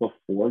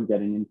before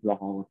getting into the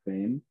Hall of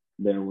Fame,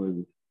 there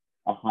was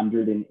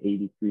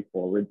 183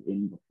 forwards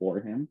in before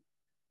him.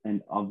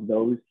 And of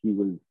those, he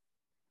was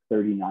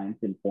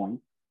 39th in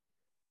points,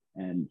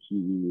 and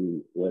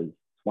he was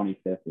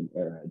 25th in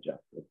era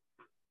adjusted.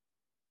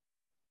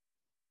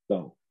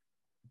 So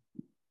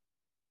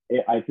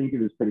I think it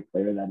was pretty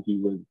clear that he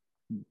was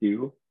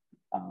due.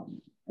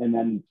 And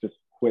then just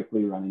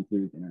quickly running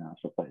through his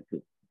international play,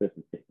 because this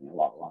is taking a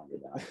lot longer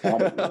than I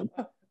thought it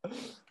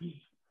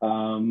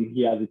would.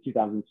 He has a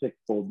 2006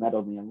 gold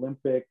medal in the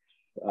Olympics.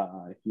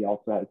 He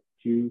also has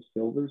 2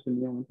 silvers in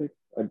the Olympics,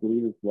 I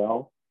believe, as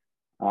well.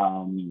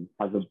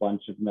 Has a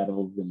bunch of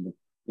medals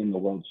in the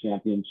World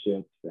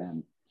Championships,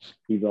 and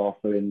he's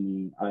also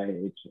in the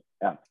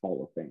IIHF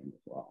Hall of Fame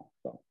as well.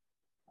 So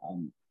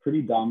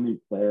pretty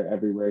dominant player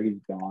everywhere he's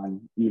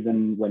gone,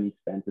 even when he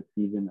spent a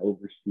season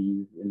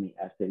overseas in the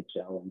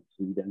SHL in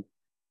Sweden.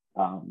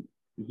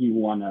 He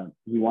won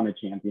a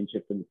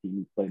championship for the team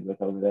he played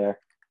with over there.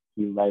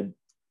 He led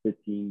the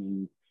team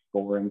in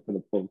scoring for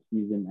the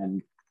postseason,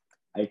 and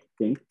I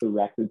think the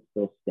record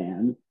still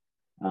stands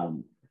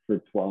for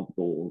 12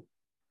 goals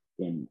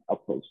in a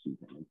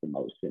postseason. It's the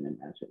most in an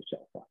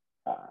SHL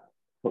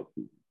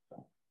postseason.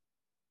 So,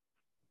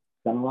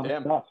 done a lot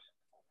of stuff.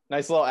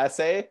 Nice little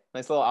essay.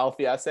 Nice little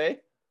Alfie essay.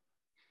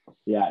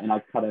 Yeah, and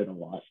I cut out a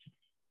lot.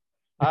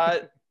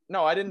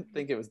 No, I didn't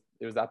think it was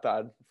that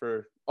bad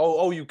for.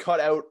 Oh, you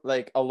cut out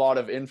like a lot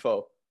of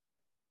info.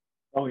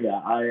 Oh yeah,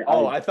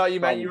 I thought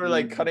you meant you were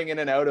like cutting in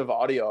and out of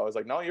audio. I was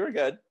like, no, you were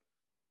good.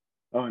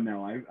 Oh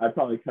no, I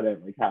probably cut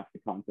out like half the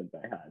content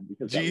I had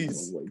because that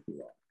was way too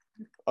long.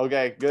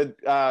 Okay, good.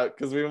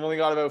 Because we've only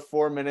got about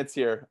 4 minutes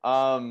here.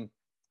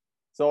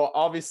 So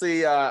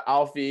obviously,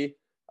 Alfie,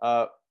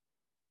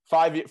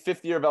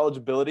 5th year of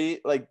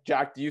eligibility. Like,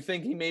 Jack, do you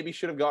think he maybe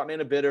should have gotten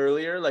in a bit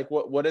earlier? Like,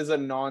 what does a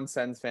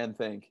non-Sens fan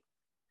think?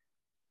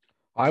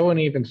 I wouldn't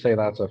even say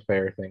that's a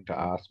fair thing to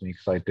ask me,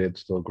 because I did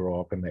still grow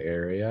up in the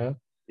area.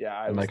 Yeah,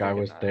 I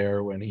was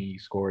there when he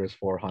scored his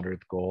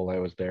 400th goal. I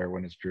was there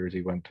when his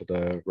jersey went to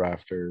the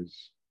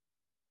rafters.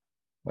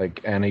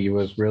 And he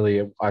was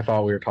really, I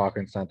thought we were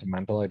talking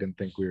sentimental. I didn't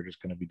think we were just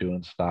going to be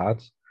doing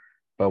stats.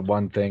 But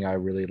one thing I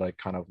really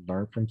kind of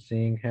learned from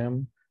seeing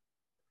him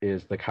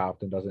is the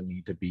captain doesn't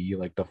need to be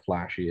like the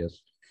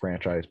flashiest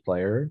franchise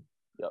player.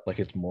 Yep.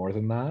 It's more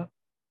than that.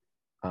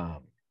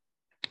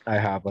 I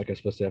have like a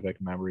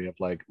specific memory of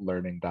like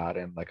learning that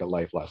in like a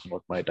life lesson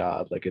with my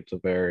dad. Like it's a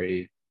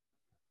very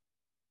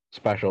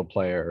special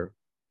player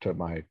to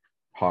my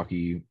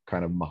hockey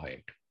kind of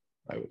mind,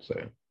 I would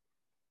say.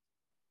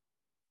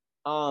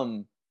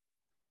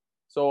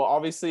 So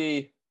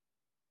obviously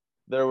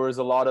there was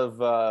a lot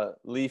of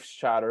Leafs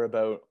chatter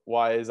about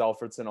why is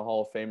Alfredsson a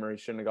Hall of Famer? He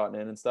shouldn't have gotten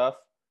in and stuff.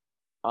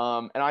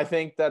 And I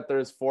think that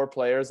there's 4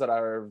 players that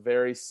are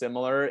very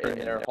similar in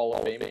their Hall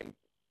of Fame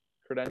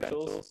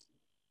credentials.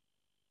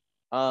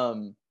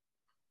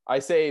 I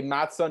say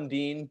Matt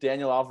Sundin,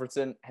 Daniel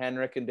Alfredsson,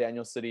 Henrik, and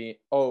Daniel Sedin.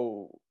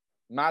 Oh,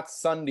 Matt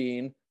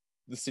Sundin,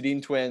 the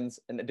Sedin twins,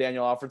 and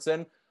Daniel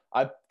Alfredsson.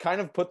 I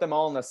kind of put them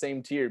all in the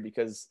same tier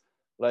because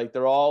like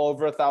they're all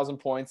over 1,000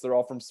 points. They're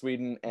all from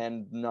Sweden,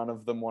 and none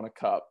of them won a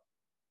cup.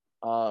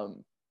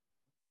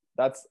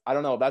 That's I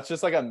don't know. That's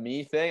just like a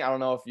me thing. I don't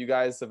know if you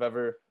guys have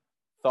ever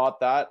thought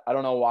that. I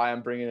don't know why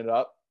I'm bringing it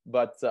up,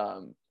 but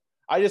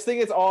I just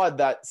think it's odd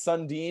that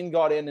Sundin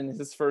got in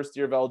his first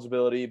year of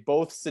eligibility.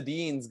 Both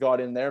Sedins got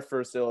in their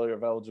first year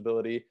of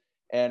eligibility,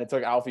 and it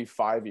took Alfie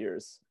 5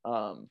 years.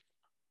 I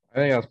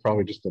think that's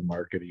probably just the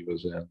market he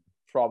was in.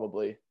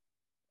 Probably.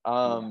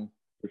 For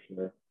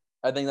sure.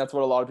 I think that's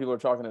what a lot of people are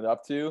chalking it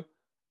up to.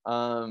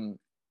 And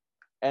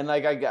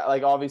like I get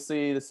like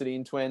obviously the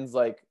Sedin twins,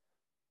 like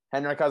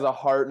Henrik has a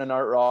Hart and an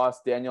Art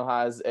Ross. Daniel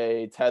has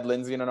a Ted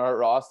Lindsay and an Art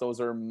Ross.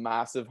 Those are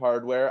massive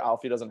hardware.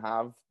 Alfie doesn't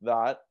have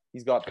that.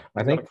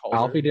 I think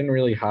Alfie didn't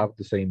really have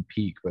the same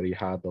peak, but he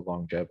had the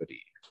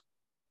longevity.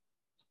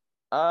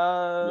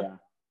 I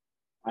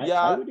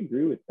would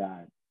agree with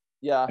that.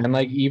 Yeah. And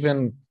like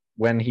even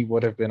when he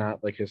would have been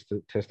at like his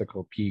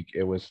statistical peak,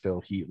 it was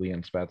still Heatley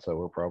and Spezza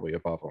were probably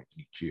above him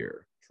each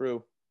year.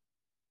 True.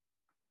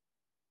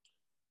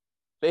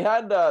 They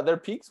had their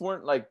peaks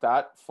weren't like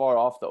that far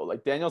off though.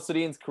 Like Daniel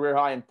Sedin's career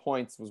high in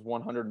points was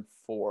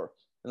 104,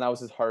 and that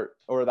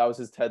was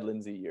his Ted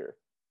Lindsay year.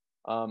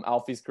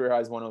 Alfie's career high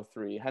is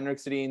 103. Henrik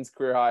Sedin's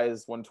career high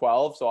is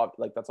 112, so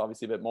like that's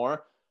obviously a bit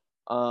more.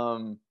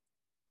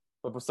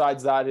 But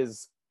besides that,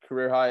 his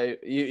career high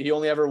he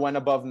only ever went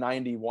above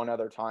 90 one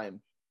other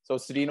time. So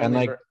Sedin and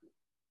like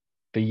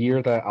the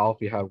year that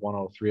Alfie had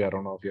 103, I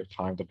don't know if you have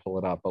time to pull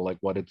it up, but like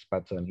what did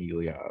Spezza and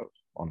Healy have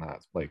on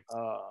that? Like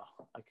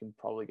I can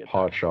probably get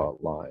hot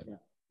shot line. Yeah.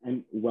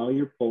 And while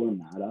you're pulling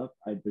that up,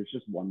 there's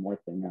just one more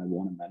thing I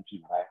want to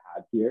mention that I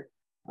had here.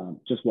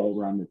 Just while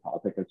we're on the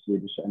topic of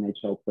Swedish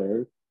NHL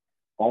players,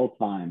 all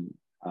time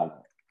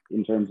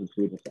in terms of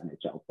Swedish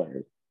NHL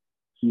players,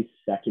 he's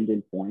second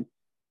in points,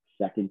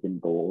 second in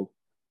goals,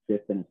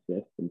 fifth in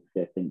assists, and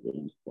fifth in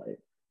games played.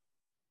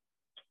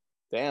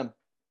 Damn.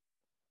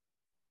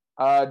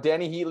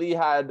 Danny Heatley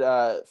had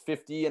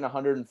 50 and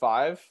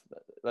 105,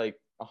 like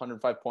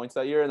 105 points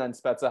that year, and then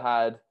Spezza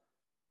had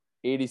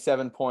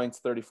 87 points,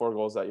 34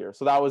 goals that year.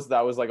 So that was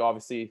like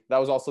obviously that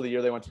was also the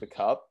year they went to the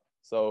Cup.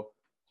 So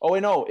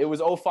it was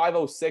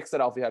 05-06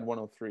 that Alfie had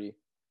 103.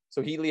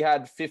 So Heatley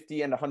had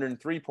 50 and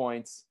 103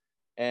 points,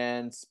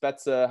 and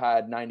Spezza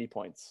had 90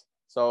 points.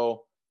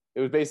 So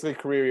it was basically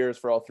career years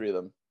for all three of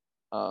them.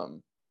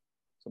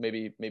 So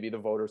maybe the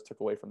voters took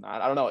away from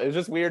that. I don't know. It was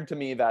just weird to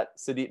me that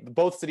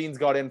both Sedins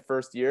got in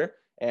first year,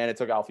 and it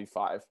took Alfie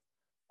 5.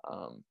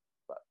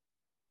 But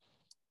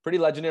pretty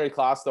legendary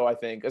class, though, I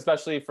think,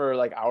 especially for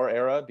like our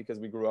era because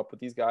we grew up with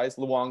these guys.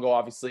 Luongo,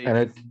 obviously. And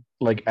it's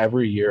like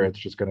every year it's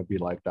just going to be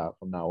like that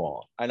from now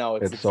on. I know.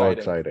 It's so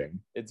exciting.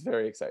 It's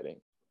very exciting.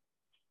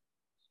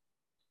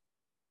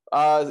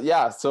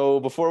 So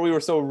before we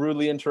were so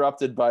rudely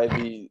interrupted by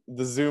the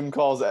Zoom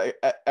call's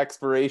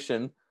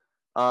expiration.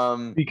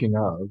 Speaking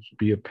of,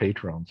 be a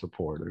Patreon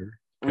supporter.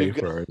 Pay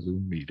for our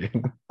Zoom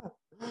meeting.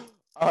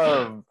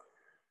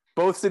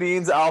 Both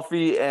Sedins,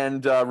 Alfie,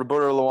 and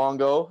Roberto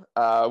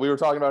Luongo. We were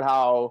talking about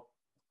how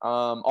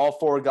all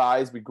 4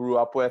 guys we grew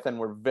up with and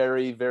were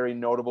very, very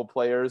notable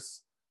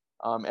players.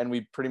 And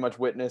we pretty much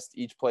witnessed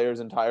each player's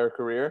entire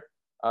career,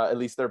 at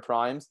least their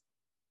primes.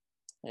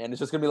 And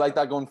it's just going to be like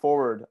that going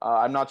forward.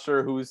 I'm not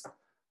sure who's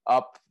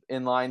up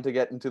in line to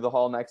get into the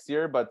Hall next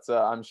year, but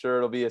I'm sure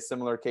it'll be a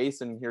similar case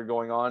and here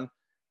going on.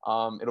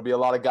 It'll be a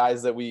lot of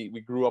guys that we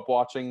grew up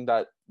watching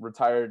that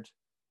retired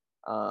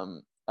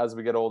as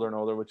we get older and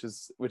older, which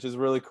is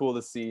really cool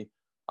to see.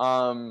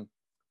 Roberto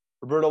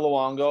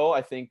Luongo,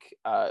 I think,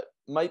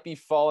 might be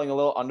falling a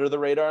little under the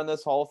radar in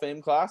this Hall of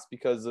Fame class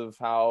because of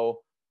how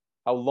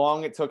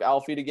long it took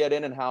Alfie to get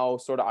in and how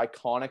sort of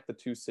iconic the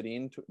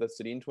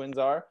Sedin twins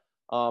are.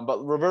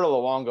 But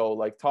Roberto Luongo,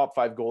 like top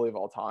 5 goalie of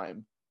all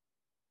time,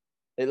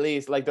 at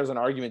least, like there's an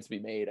argument to be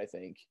made. I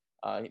think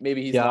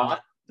maybe he's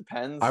not.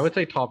 Depends. I would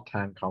say top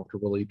 10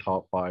 comfortably,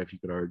 top 5 you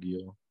could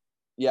argue.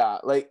 Yeah,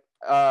 like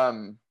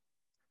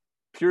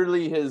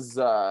purely his.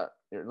 Here,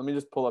 let me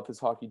just pull up his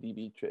hockey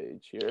DB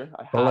page here.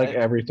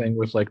 Everything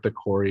was like the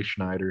Corey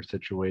Schneider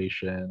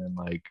situation and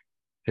like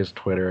his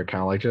Twitter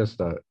account, like just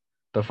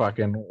the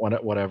fucking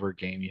whatever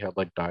game he had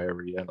like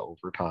diarrhea and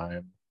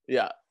overtime.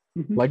 Yeah.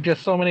 Like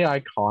just so many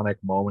iconic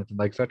moments and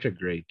like such a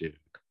great dude.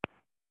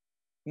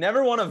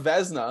 Never won a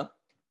Vezina.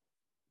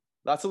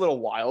 That's a little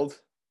wild.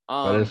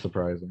 That is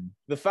surprising.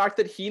 The fact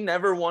that he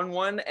never won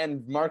one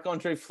and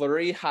Marc-Andre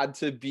Fleury had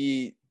to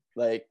be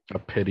like a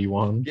pity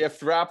one,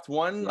 gift wrapped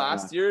one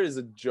last year is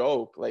a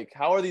joke. Like,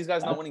 how are these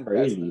guys not winning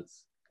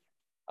Vezinas?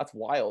 That's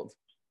wild.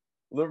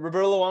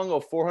 Roberto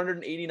Luongo,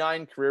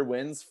 489 career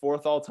wins,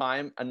 4th all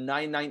time, a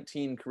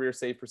 919 career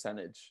save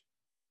percentage.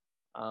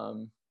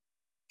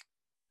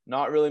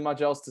 Not really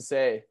much else to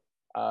say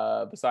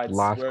besides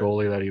last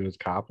goalie that he was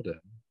captain.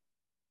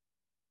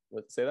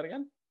 Let's say that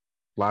again.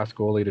 Last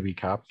goalie to be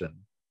captain.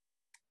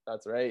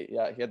 That's right.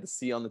 Yeah, he had the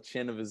C on the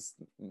chin of his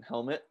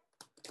helmet.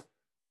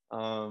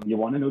 You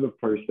want to know the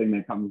first thing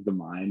that comes to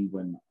mind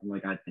when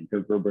like I think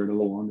of Roberto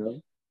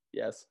Luongo?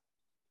 Yes.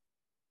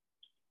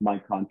 My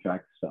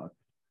contract sucks.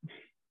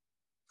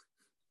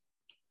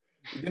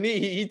 Didn't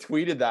he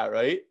tweeted that,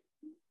 right?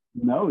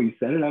 No, he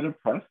said it at a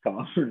press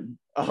conference.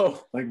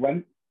 Oh. Like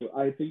when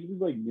I think it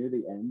was like near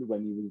the end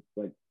when he was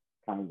like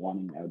kind of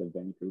wanting out of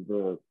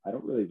Vancouver. I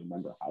don't really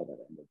remember how that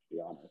ended, to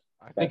be honest.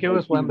 I think it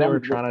was when they were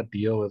trying to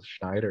deal with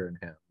Schneider and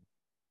him.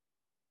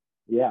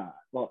 Yeah.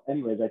 Well,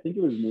 anyways, I think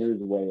it was near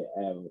his way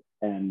out,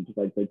 and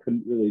like they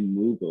couldn't really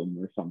move him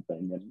or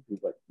something, and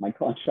he's like, "My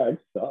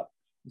contract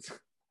sucks."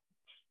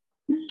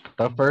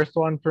 The first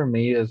one for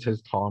me is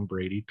his Tom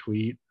Brady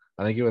tweet.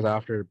 I think it was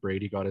after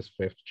Brady got his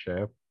 5th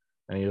chip,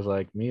 and he was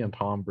like, "Me and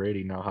Tom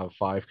Brady now have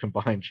 5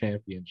 combined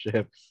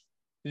championships."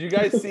 Did you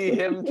guys see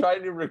him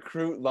trying to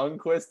recruit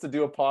Lundqvist to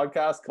do a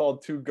podcast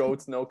called Two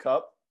Goats, No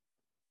Cup?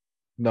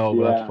 No,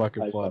 but that's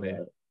fucking funny.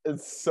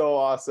 It's so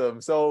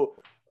awesome. So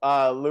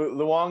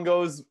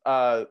Luongo's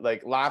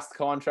like last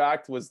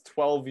contract was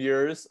 12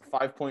 years,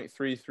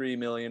 $5.33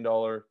 million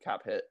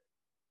cap hit.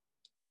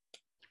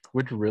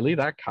 Which really,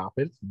 that cap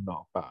hit's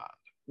not bad.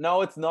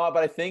 No, it's not.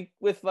 But I think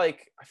with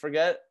like, I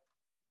forget,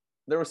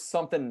 there was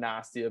something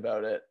nasty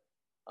about it.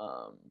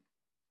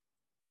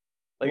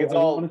 Like it's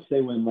all. I want to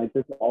say when like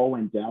this all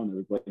went down, there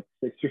was like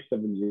 6 or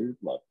 7 years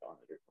left on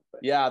it or something.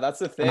 Yeah, that's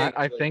the thing.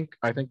 I think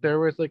there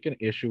was like an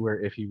issue where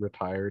if he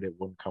retired, it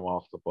wouldn't come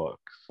off the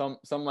books.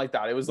 Something like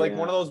that. It was like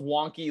one of those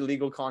wonky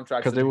legal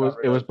contracts. Because it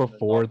was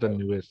before the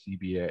newest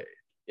CBA.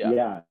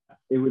 Yeah,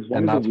 it was one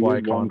and of that's the why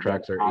weird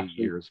contracts are 8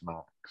 years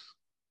max.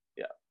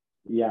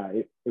 Yeah,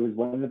 it was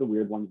one of the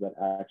weird ones that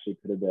actually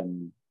could have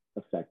been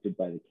affected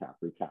by the cap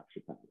recapture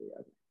penalty.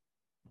 I think.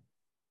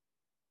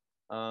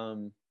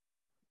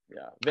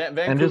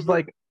 Vancouver, and just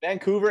like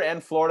Vancouver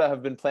and Florida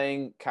have been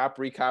playing cap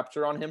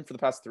recapture on him for the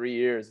past 3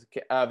 years.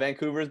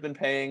 Vancouver's been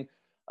paying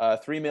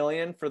 $3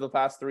 million for the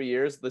past 3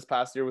 years. This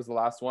past year was the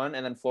last one,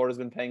 and then Florida's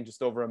been paying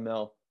just over $1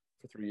 million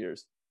for 3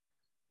 years.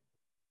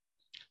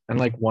 And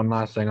like one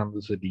last thing on the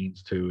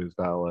Sedins too is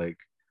that like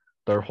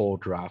their whole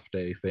draft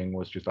day thing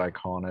was just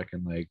iconic,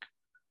 and like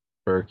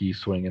Berkey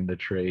swinging the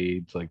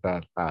trades, like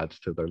that adds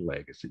to their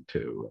legacy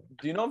too.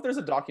 Do you know if there's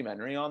a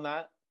documentary on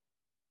that?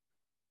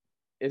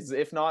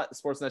 If not,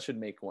 Sportsnet should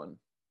make one.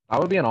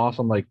 That would be an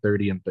awesome like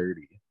 30 and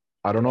 30.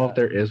 I don't know if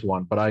there is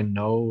one, but I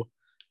know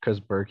because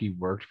Berkey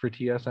worked for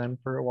TSN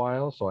for a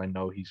while, so I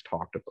know he's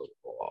talked about it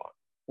a lot.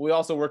 We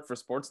also worked for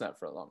Sportsnet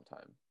for a long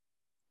time.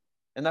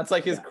 And that's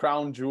like his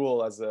crown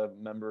jewel as a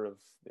member of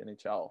the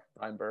NHL.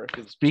 Brian Burke.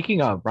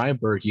 Speaking of Brian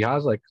Burke, he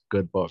has like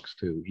good books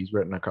too. He's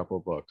written a couple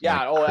of books.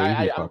 Yeah,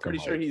 I'm pretty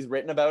sure he's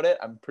written about it.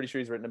 And like,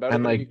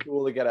 it'd be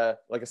cool to get a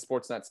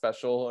Sportsnet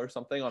special or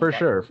something. For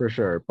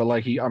sure. But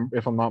like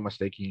if I'm not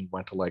mistaken, he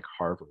went to like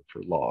Harvard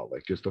for law.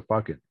 Like just a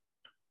fucking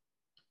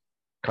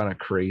kind of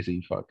crazy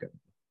fucking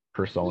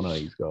persona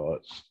he's got.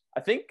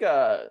 I think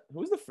do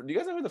you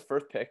guys know who the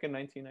first pick in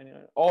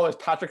 1999? Oh,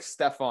 it's Patrick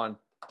Stefan.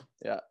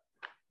 Yeah,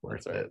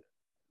 worth it.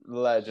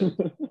 Legend.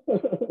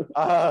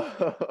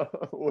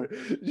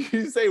 Did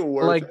you say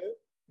worth it?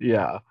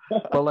 Yeah,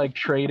 but like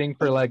trading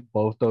for like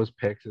both those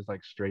picks is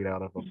like straight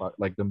out of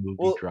like the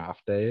movie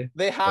Draft Day.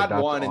 They had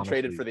one and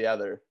traded for the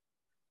other.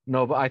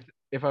 No, but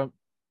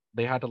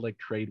they had to like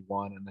trade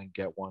one and then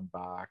get one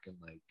back, and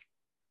like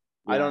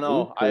I don't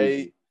know.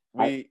 I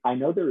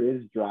know there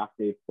is Draft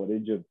Day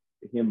footage of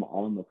him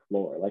on the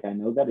floor. Like I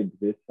know that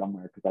exists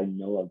somewhere because I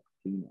know I've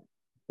seen it,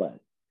 but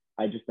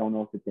I just don't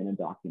know if it's in a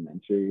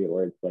documentary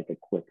or it's like a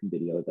quick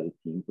video that a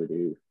team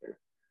produced, or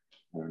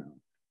I don't know.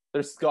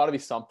 There's got to be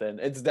something.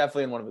 It's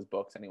definitely in one of his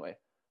books anyway.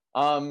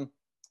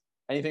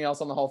 Anything else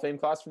on the Hall of Fame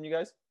class from you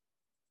guys?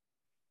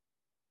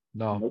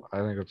 No, nope. I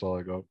think that's all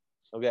I got.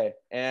 Okay,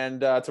 and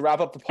to wrap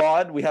up the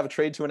pod, we have a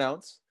trade to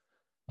announce.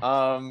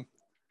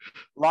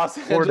 Los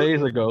Angeles. 4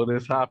 days ago,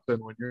 this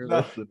happened when you're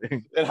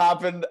listening. It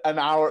happened 2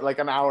 hours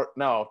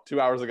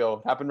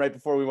ago. It happened right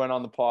before we went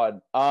on the pod.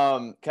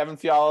 Kevin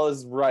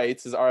Fiala's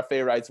rights, his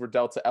RFA rights, were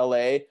dealt to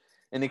LA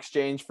in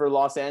exchange for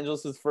Los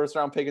Angeles' first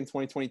round pick in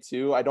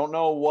 2022. I don't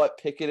know what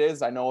pick it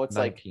is. I know it's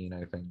 19,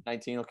 I think.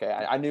 19. Okay,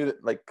 I knew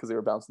that because they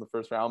were bouncing the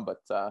first round, but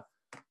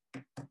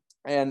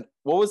and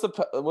what was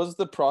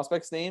the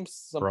prospect's name?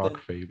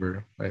 Brock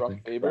Faber, I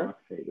think. Brock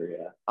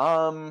Faber,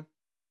 yeah.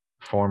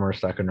 Former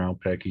second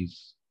round pick.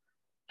 He's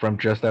from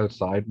just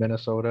outside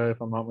Minnesota, if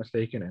I'm not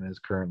mistaken, and is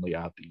currently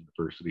at the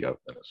University of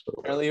Minnesota.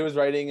 Apparently, he was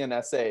writing an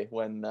essay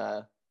when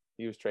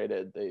he was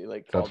traded. They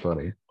That's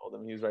funny. Told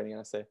him he was writing an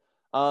essay.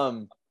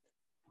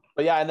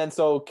 But yeah, and then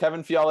so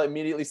Kevin Fiala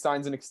immediately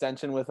signs an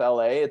extension with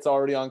LA. It's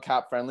already on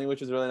cap friendly,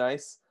 which is really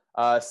nice.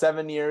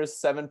 7 years,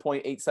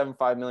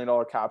 $7.875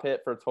 million cap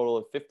hit for a total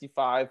of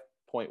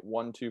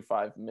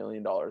 $55.125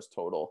 million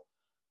total.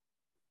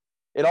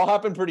 It all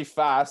happened pretty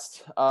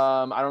fast.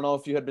 I don't know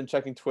if you had been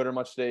checking Twitter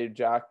much today,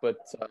 Jack, but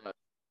a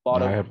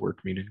lot I of had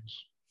work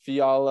meetings.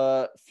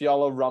 Fiala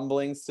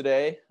rumblings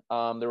today.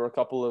 There were a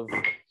couple of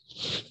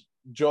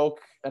joke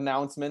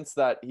announcements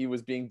that he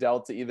was being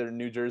dealt to either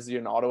New Jersey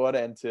and Ottawa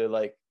and to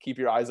like keep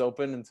your eyes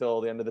open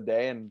until the end of the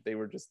day, and they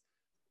were just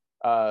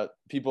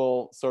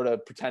people sort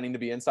of pretending to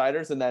be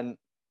insiders. And then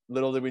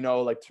little did we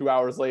know, like 2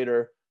 hours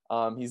later,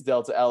 he's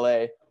dealt to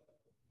LA.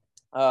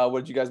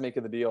 What did you guys make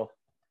of the deal?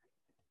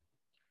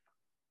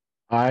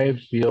 I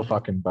feel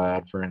fucking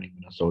bad for any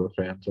Minnesota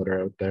fans that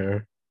are out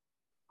there.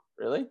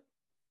 Really?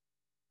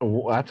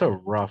 That's a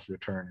rough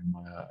return in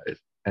my eyes,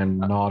 and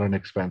not an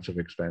expensive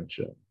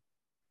extension.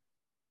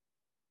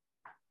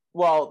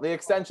 Well, the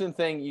extension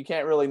thing, you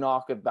can't really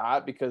knock at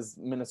that because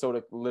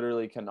Minnesota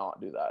literally cannot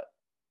do that.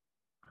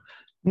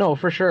 No,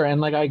 for sure.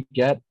 And like I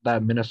get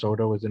that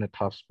Minnesota was in a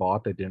tough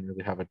spot. They didn't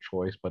really have a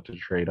choice but to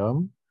trade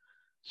him.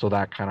 So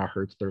that kind of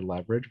hurts their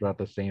leverage. But at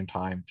the same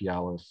time,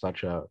 Fiala is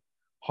such a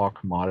hot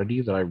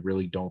commodity that I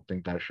really don't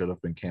think that should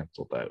have been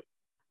canceled out.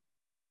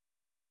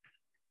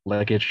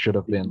 Like it should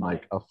have been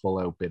like a full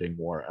out bidding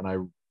war.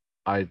 And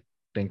I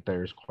think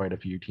there's quite a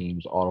few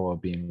teams, Ottawa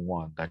being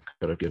one, that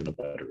could have given a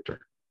better return.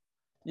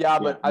 Yeah,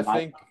 but I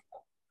think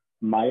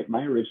my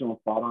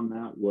original thought on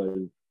that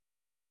was,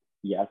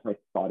 yes, I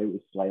thought it was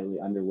slightly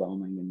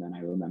underwhelming, and then I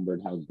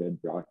remembered how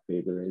good Brock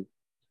Faber is.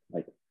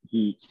 Like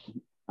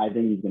I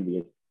think he's going to be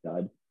a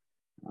stud.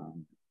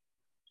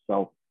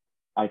 So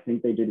I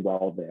think they did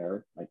well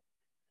there. Like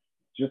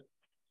just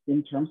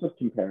in terms of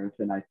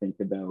comparison, I think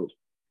about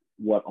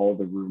what all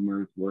the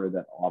rumors were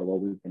that Ottawa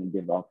was going to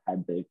give up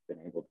had they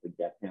been able to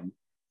get him.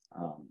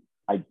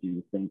 I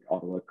do think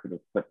Ottawa could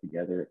have put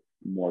together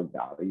more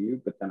value,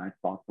 but then I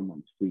saw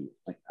someone tweet,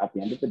 like at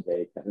the end of the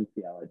day, Kevin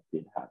Fiala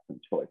did have some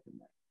choice in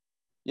there.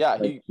 Yeah,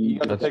 like, he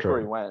got to pick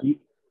where he went.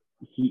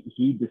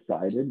 He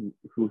decided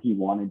who he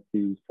wanted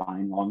to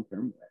sign long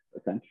term with,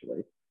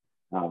 essentially.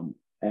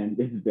 And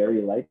it's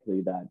very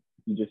likely that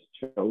he just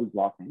chose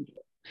Los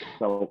Angeles.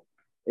 So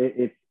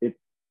it's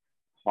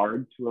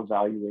hard to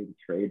evaluate a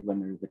trade when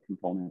there's a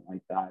component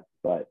like that,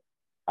 but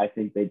I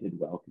think they did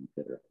well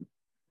considering.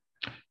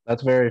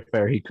 That's very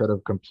fair. He could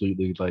have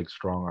completely like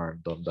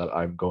strong-armed them that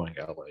I'm going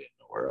LA and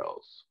nowhere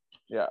else.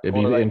 Yeah, it'd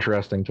be like,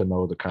 interesting to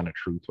know the kind of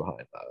truth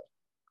behind that.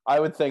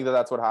 I would think that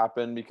that's what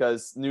happened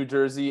because New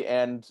Jersey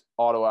and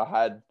Ottawa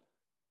had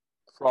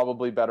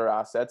probably better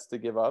assets to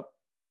give up.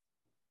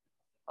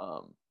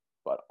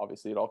 But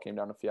obviously it all came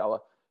down to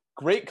Fiala.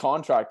 Great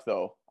contract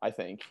though, I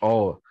think.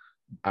 Oh,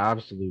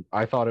 absolutely.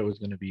 I thought it was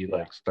going to be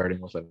like starting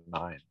with a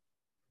 9.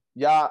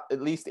 Yeah,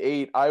 at least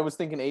 8. I was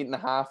thinking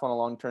 8.5 on a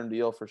long-term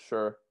deal for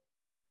sure.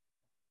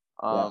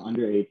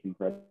 Under 8 is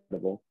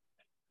incredible.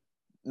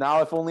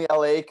 Now, if only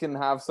LA can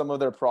have some of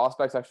their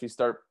prospects actually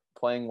start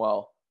playing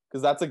well,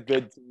 because that's a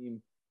good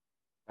team.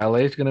 LA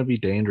is going to be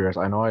dangerous.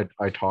 I know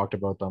I talked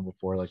about them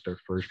before, like their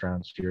first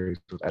round series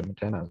with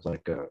Edmonton as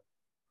like a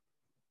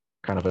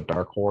kind of a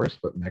dark horse,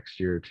 but next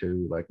year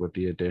too, like with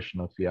the addition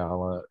of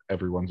Fiala,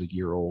 everyone's a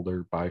year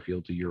older,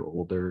 Byfield's a year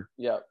older.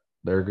 Yeah.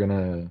 They're going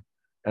to,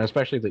 and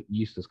especially the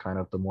East is kind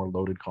of the more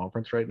loaded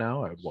conference right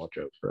now. I'd watch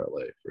out for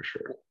LA for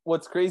sure.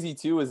 What's crazy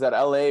too is that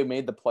LA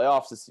made the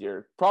playoffs this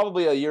year,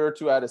 probably a year or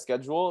two out of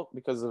schedule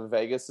because of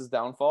Vegas's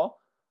downfall.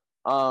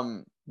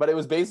 But it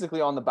was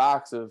basically on the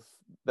backs of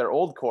their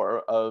old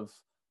core of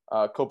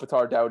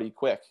Kopitar, Doughty,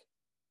 Quick.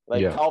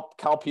 Like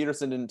Cal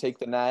Peterson didn't take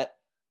the net.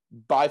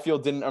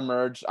 Byfield didn't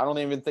emerge. I don't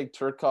even think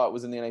Turcotte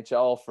was in the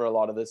NHL for a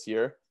lot of this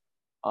year.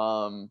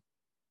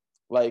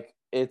 Like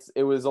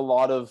it was a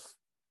lot of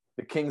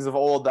the kings of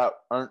old that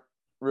aren't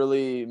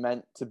really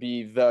meant to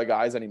be the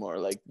guys anymore.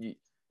 Like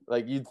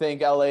you'd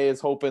think LA is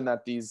hoping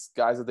that these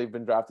guys that they've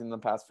been drafting in the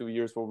past few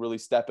years will really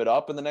step it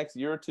up in the next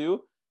year or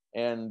two.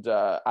 And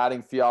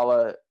adding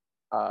Fiala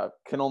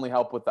can only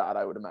help with that,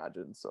 I would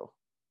imagine. So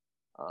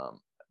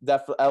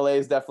LA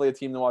is definitely a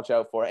team to watch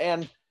out for.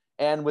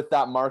 And with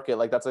that market,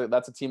 like that's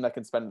a team that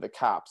can spend the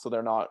cap, so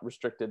they're not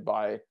restricted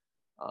by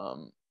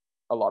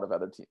a lot of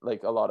other teams,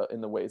 like a lot of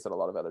in the ways that a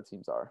lot of other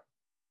teams are.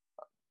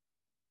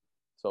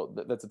 So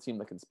that's a team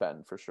that can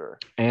spend for sure.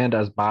 And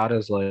as bad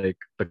as like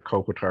the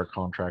Kopitar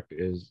contract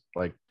is,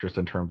 like just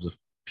in terms of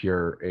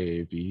pure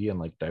AAV and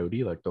like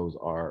Doughty, like those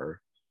are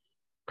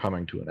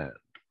coming to an end.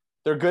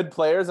 They're good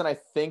players, and I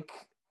think,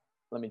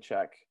 let me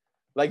check.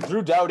 Like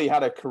Drew Doughty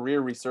had a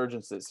career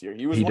resurgence this year.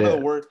 He was one of the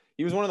worst.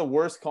 He was one of the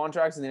worst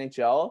contracts in the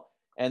NHL,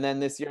 and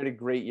then this year had a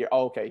great year.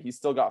 Oh, okay, he's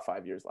still got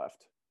 5 years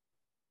left.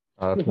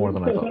 That's more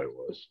than I thought it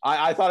was.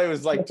 I thought it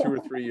was like 2 or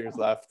 3 years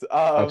left.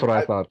 That's what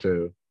I thought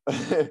too.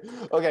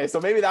 Okay, so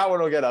maybe that one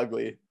will get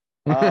ugly.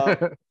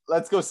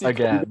 Let's go see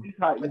again.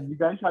 You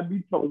guys had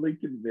me totally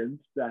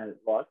convinced that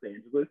Los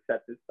Angeles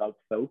set this up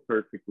so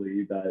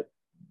perfectly that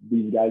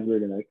these guys were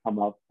going to come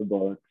off the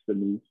books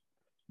and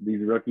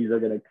these rookies are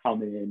going to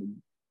come in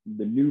and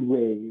the new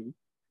wave,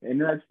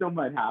 and that still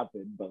might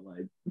happen, but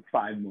like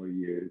 5 more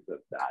years of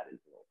that is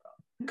a little tough.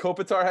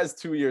 Kopitar has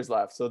 2 years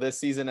left, so this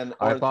season and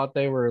I thought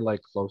they were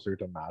like closer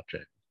to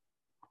matching.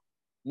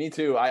 Me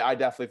too. I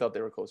definitely thought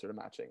they were closer to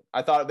matching.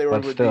 I thought they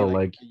would still, be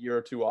like a year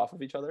or two off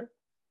of each other.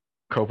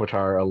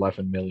 Kopitar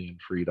 11 million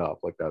freed up,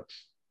 like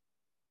that's.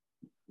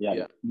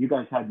 Yeah. You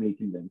guys had me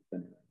convinced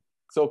anyway.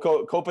 So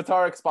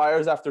Kopitar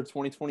expires after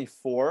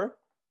 2024,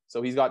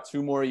 so he's got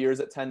 2 more years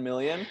at 10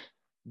 million.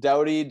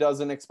 Doughty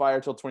doesn't expire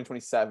till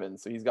 2027,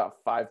 so he's got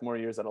 5 more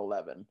years at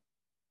 11.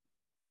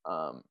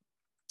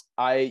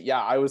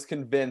 I was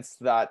convinced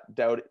that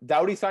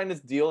Doughty signed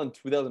his deal in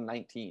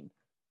 2019.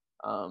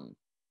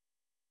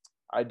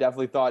 I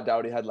definitely thought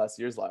Doughty had less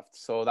years left,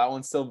 so that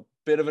one's still a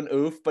bit of an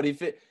oof. But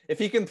if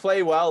he can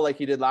play well like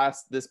he did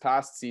this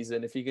past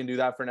season, if he can do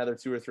that for another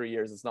 2 or 3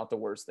 years, it's not the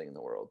worst thing in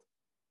the world.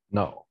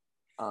 No.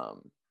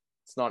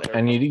 It's not.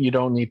 And you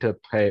don't need to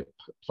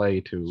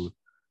play to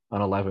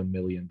an $11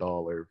 million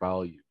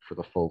value for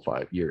the full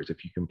 5 years.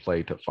 If you can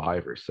play to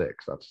 5 or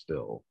 6, that's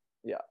still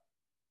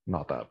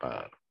not that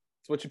bad.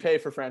 It's what you pay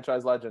for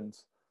franchise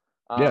legends.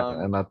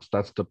 And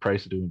that's the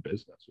price of doing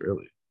business,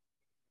 really.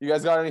 You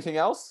guys got anything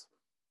else?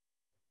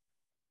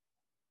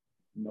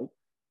 Nope.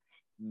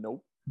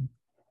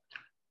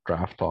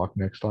 Draft talk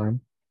next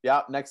time.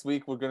 Yeah, next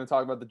week we're going to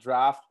talk about the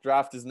draft.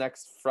 Draft is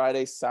next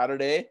Friday,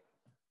 Saturday.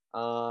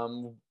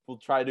 We'll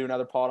try to do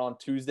another pod on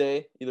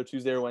Tuesday, either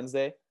Tuesday or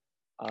Wednesday.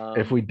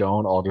 If we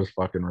don't, I'll just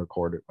fucking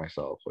record it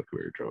myself, like we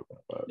were joking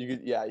about.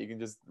 You can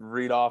just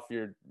read off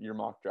your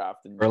mock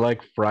draft, or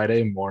like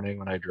Friday morning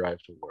when I drive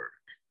to work.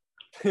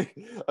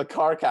 A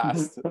car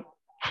cast.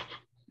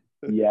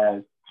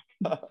 Yes.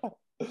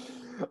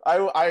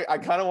 I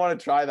kind of want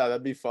to try that.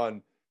 That'd be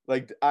fun.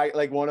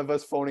 Like one of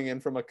us phoning in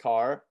from a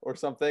car or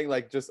something,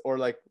 just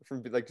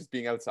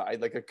being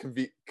outside, like a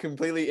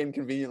completely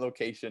inconvenient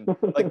location,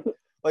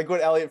 like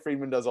what Elliot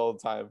Friedman does all the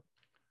time.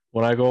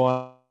 When I go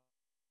on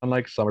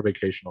like summer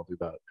vacation, I'll do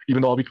that.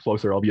 Even though I'll be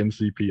closer, I'll be in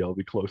CP, I'll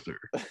be closer.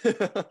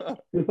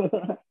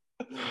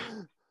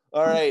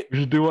 All right. We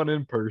should do one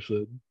in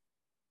person.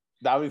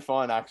 That'd be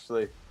fun,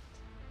 actually.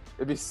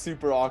 It'd be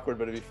super awkward,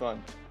 but it'd be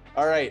fun.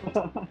 All right.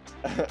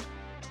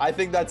 I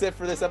think that's it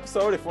for this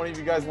episode. If one of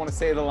you guys want to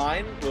say the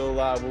line, we'll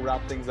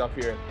wrap things up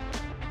here.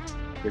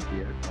 Good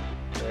year.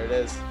 There it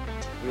is.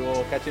 We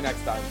will catch you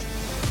next time.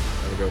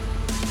 There we go.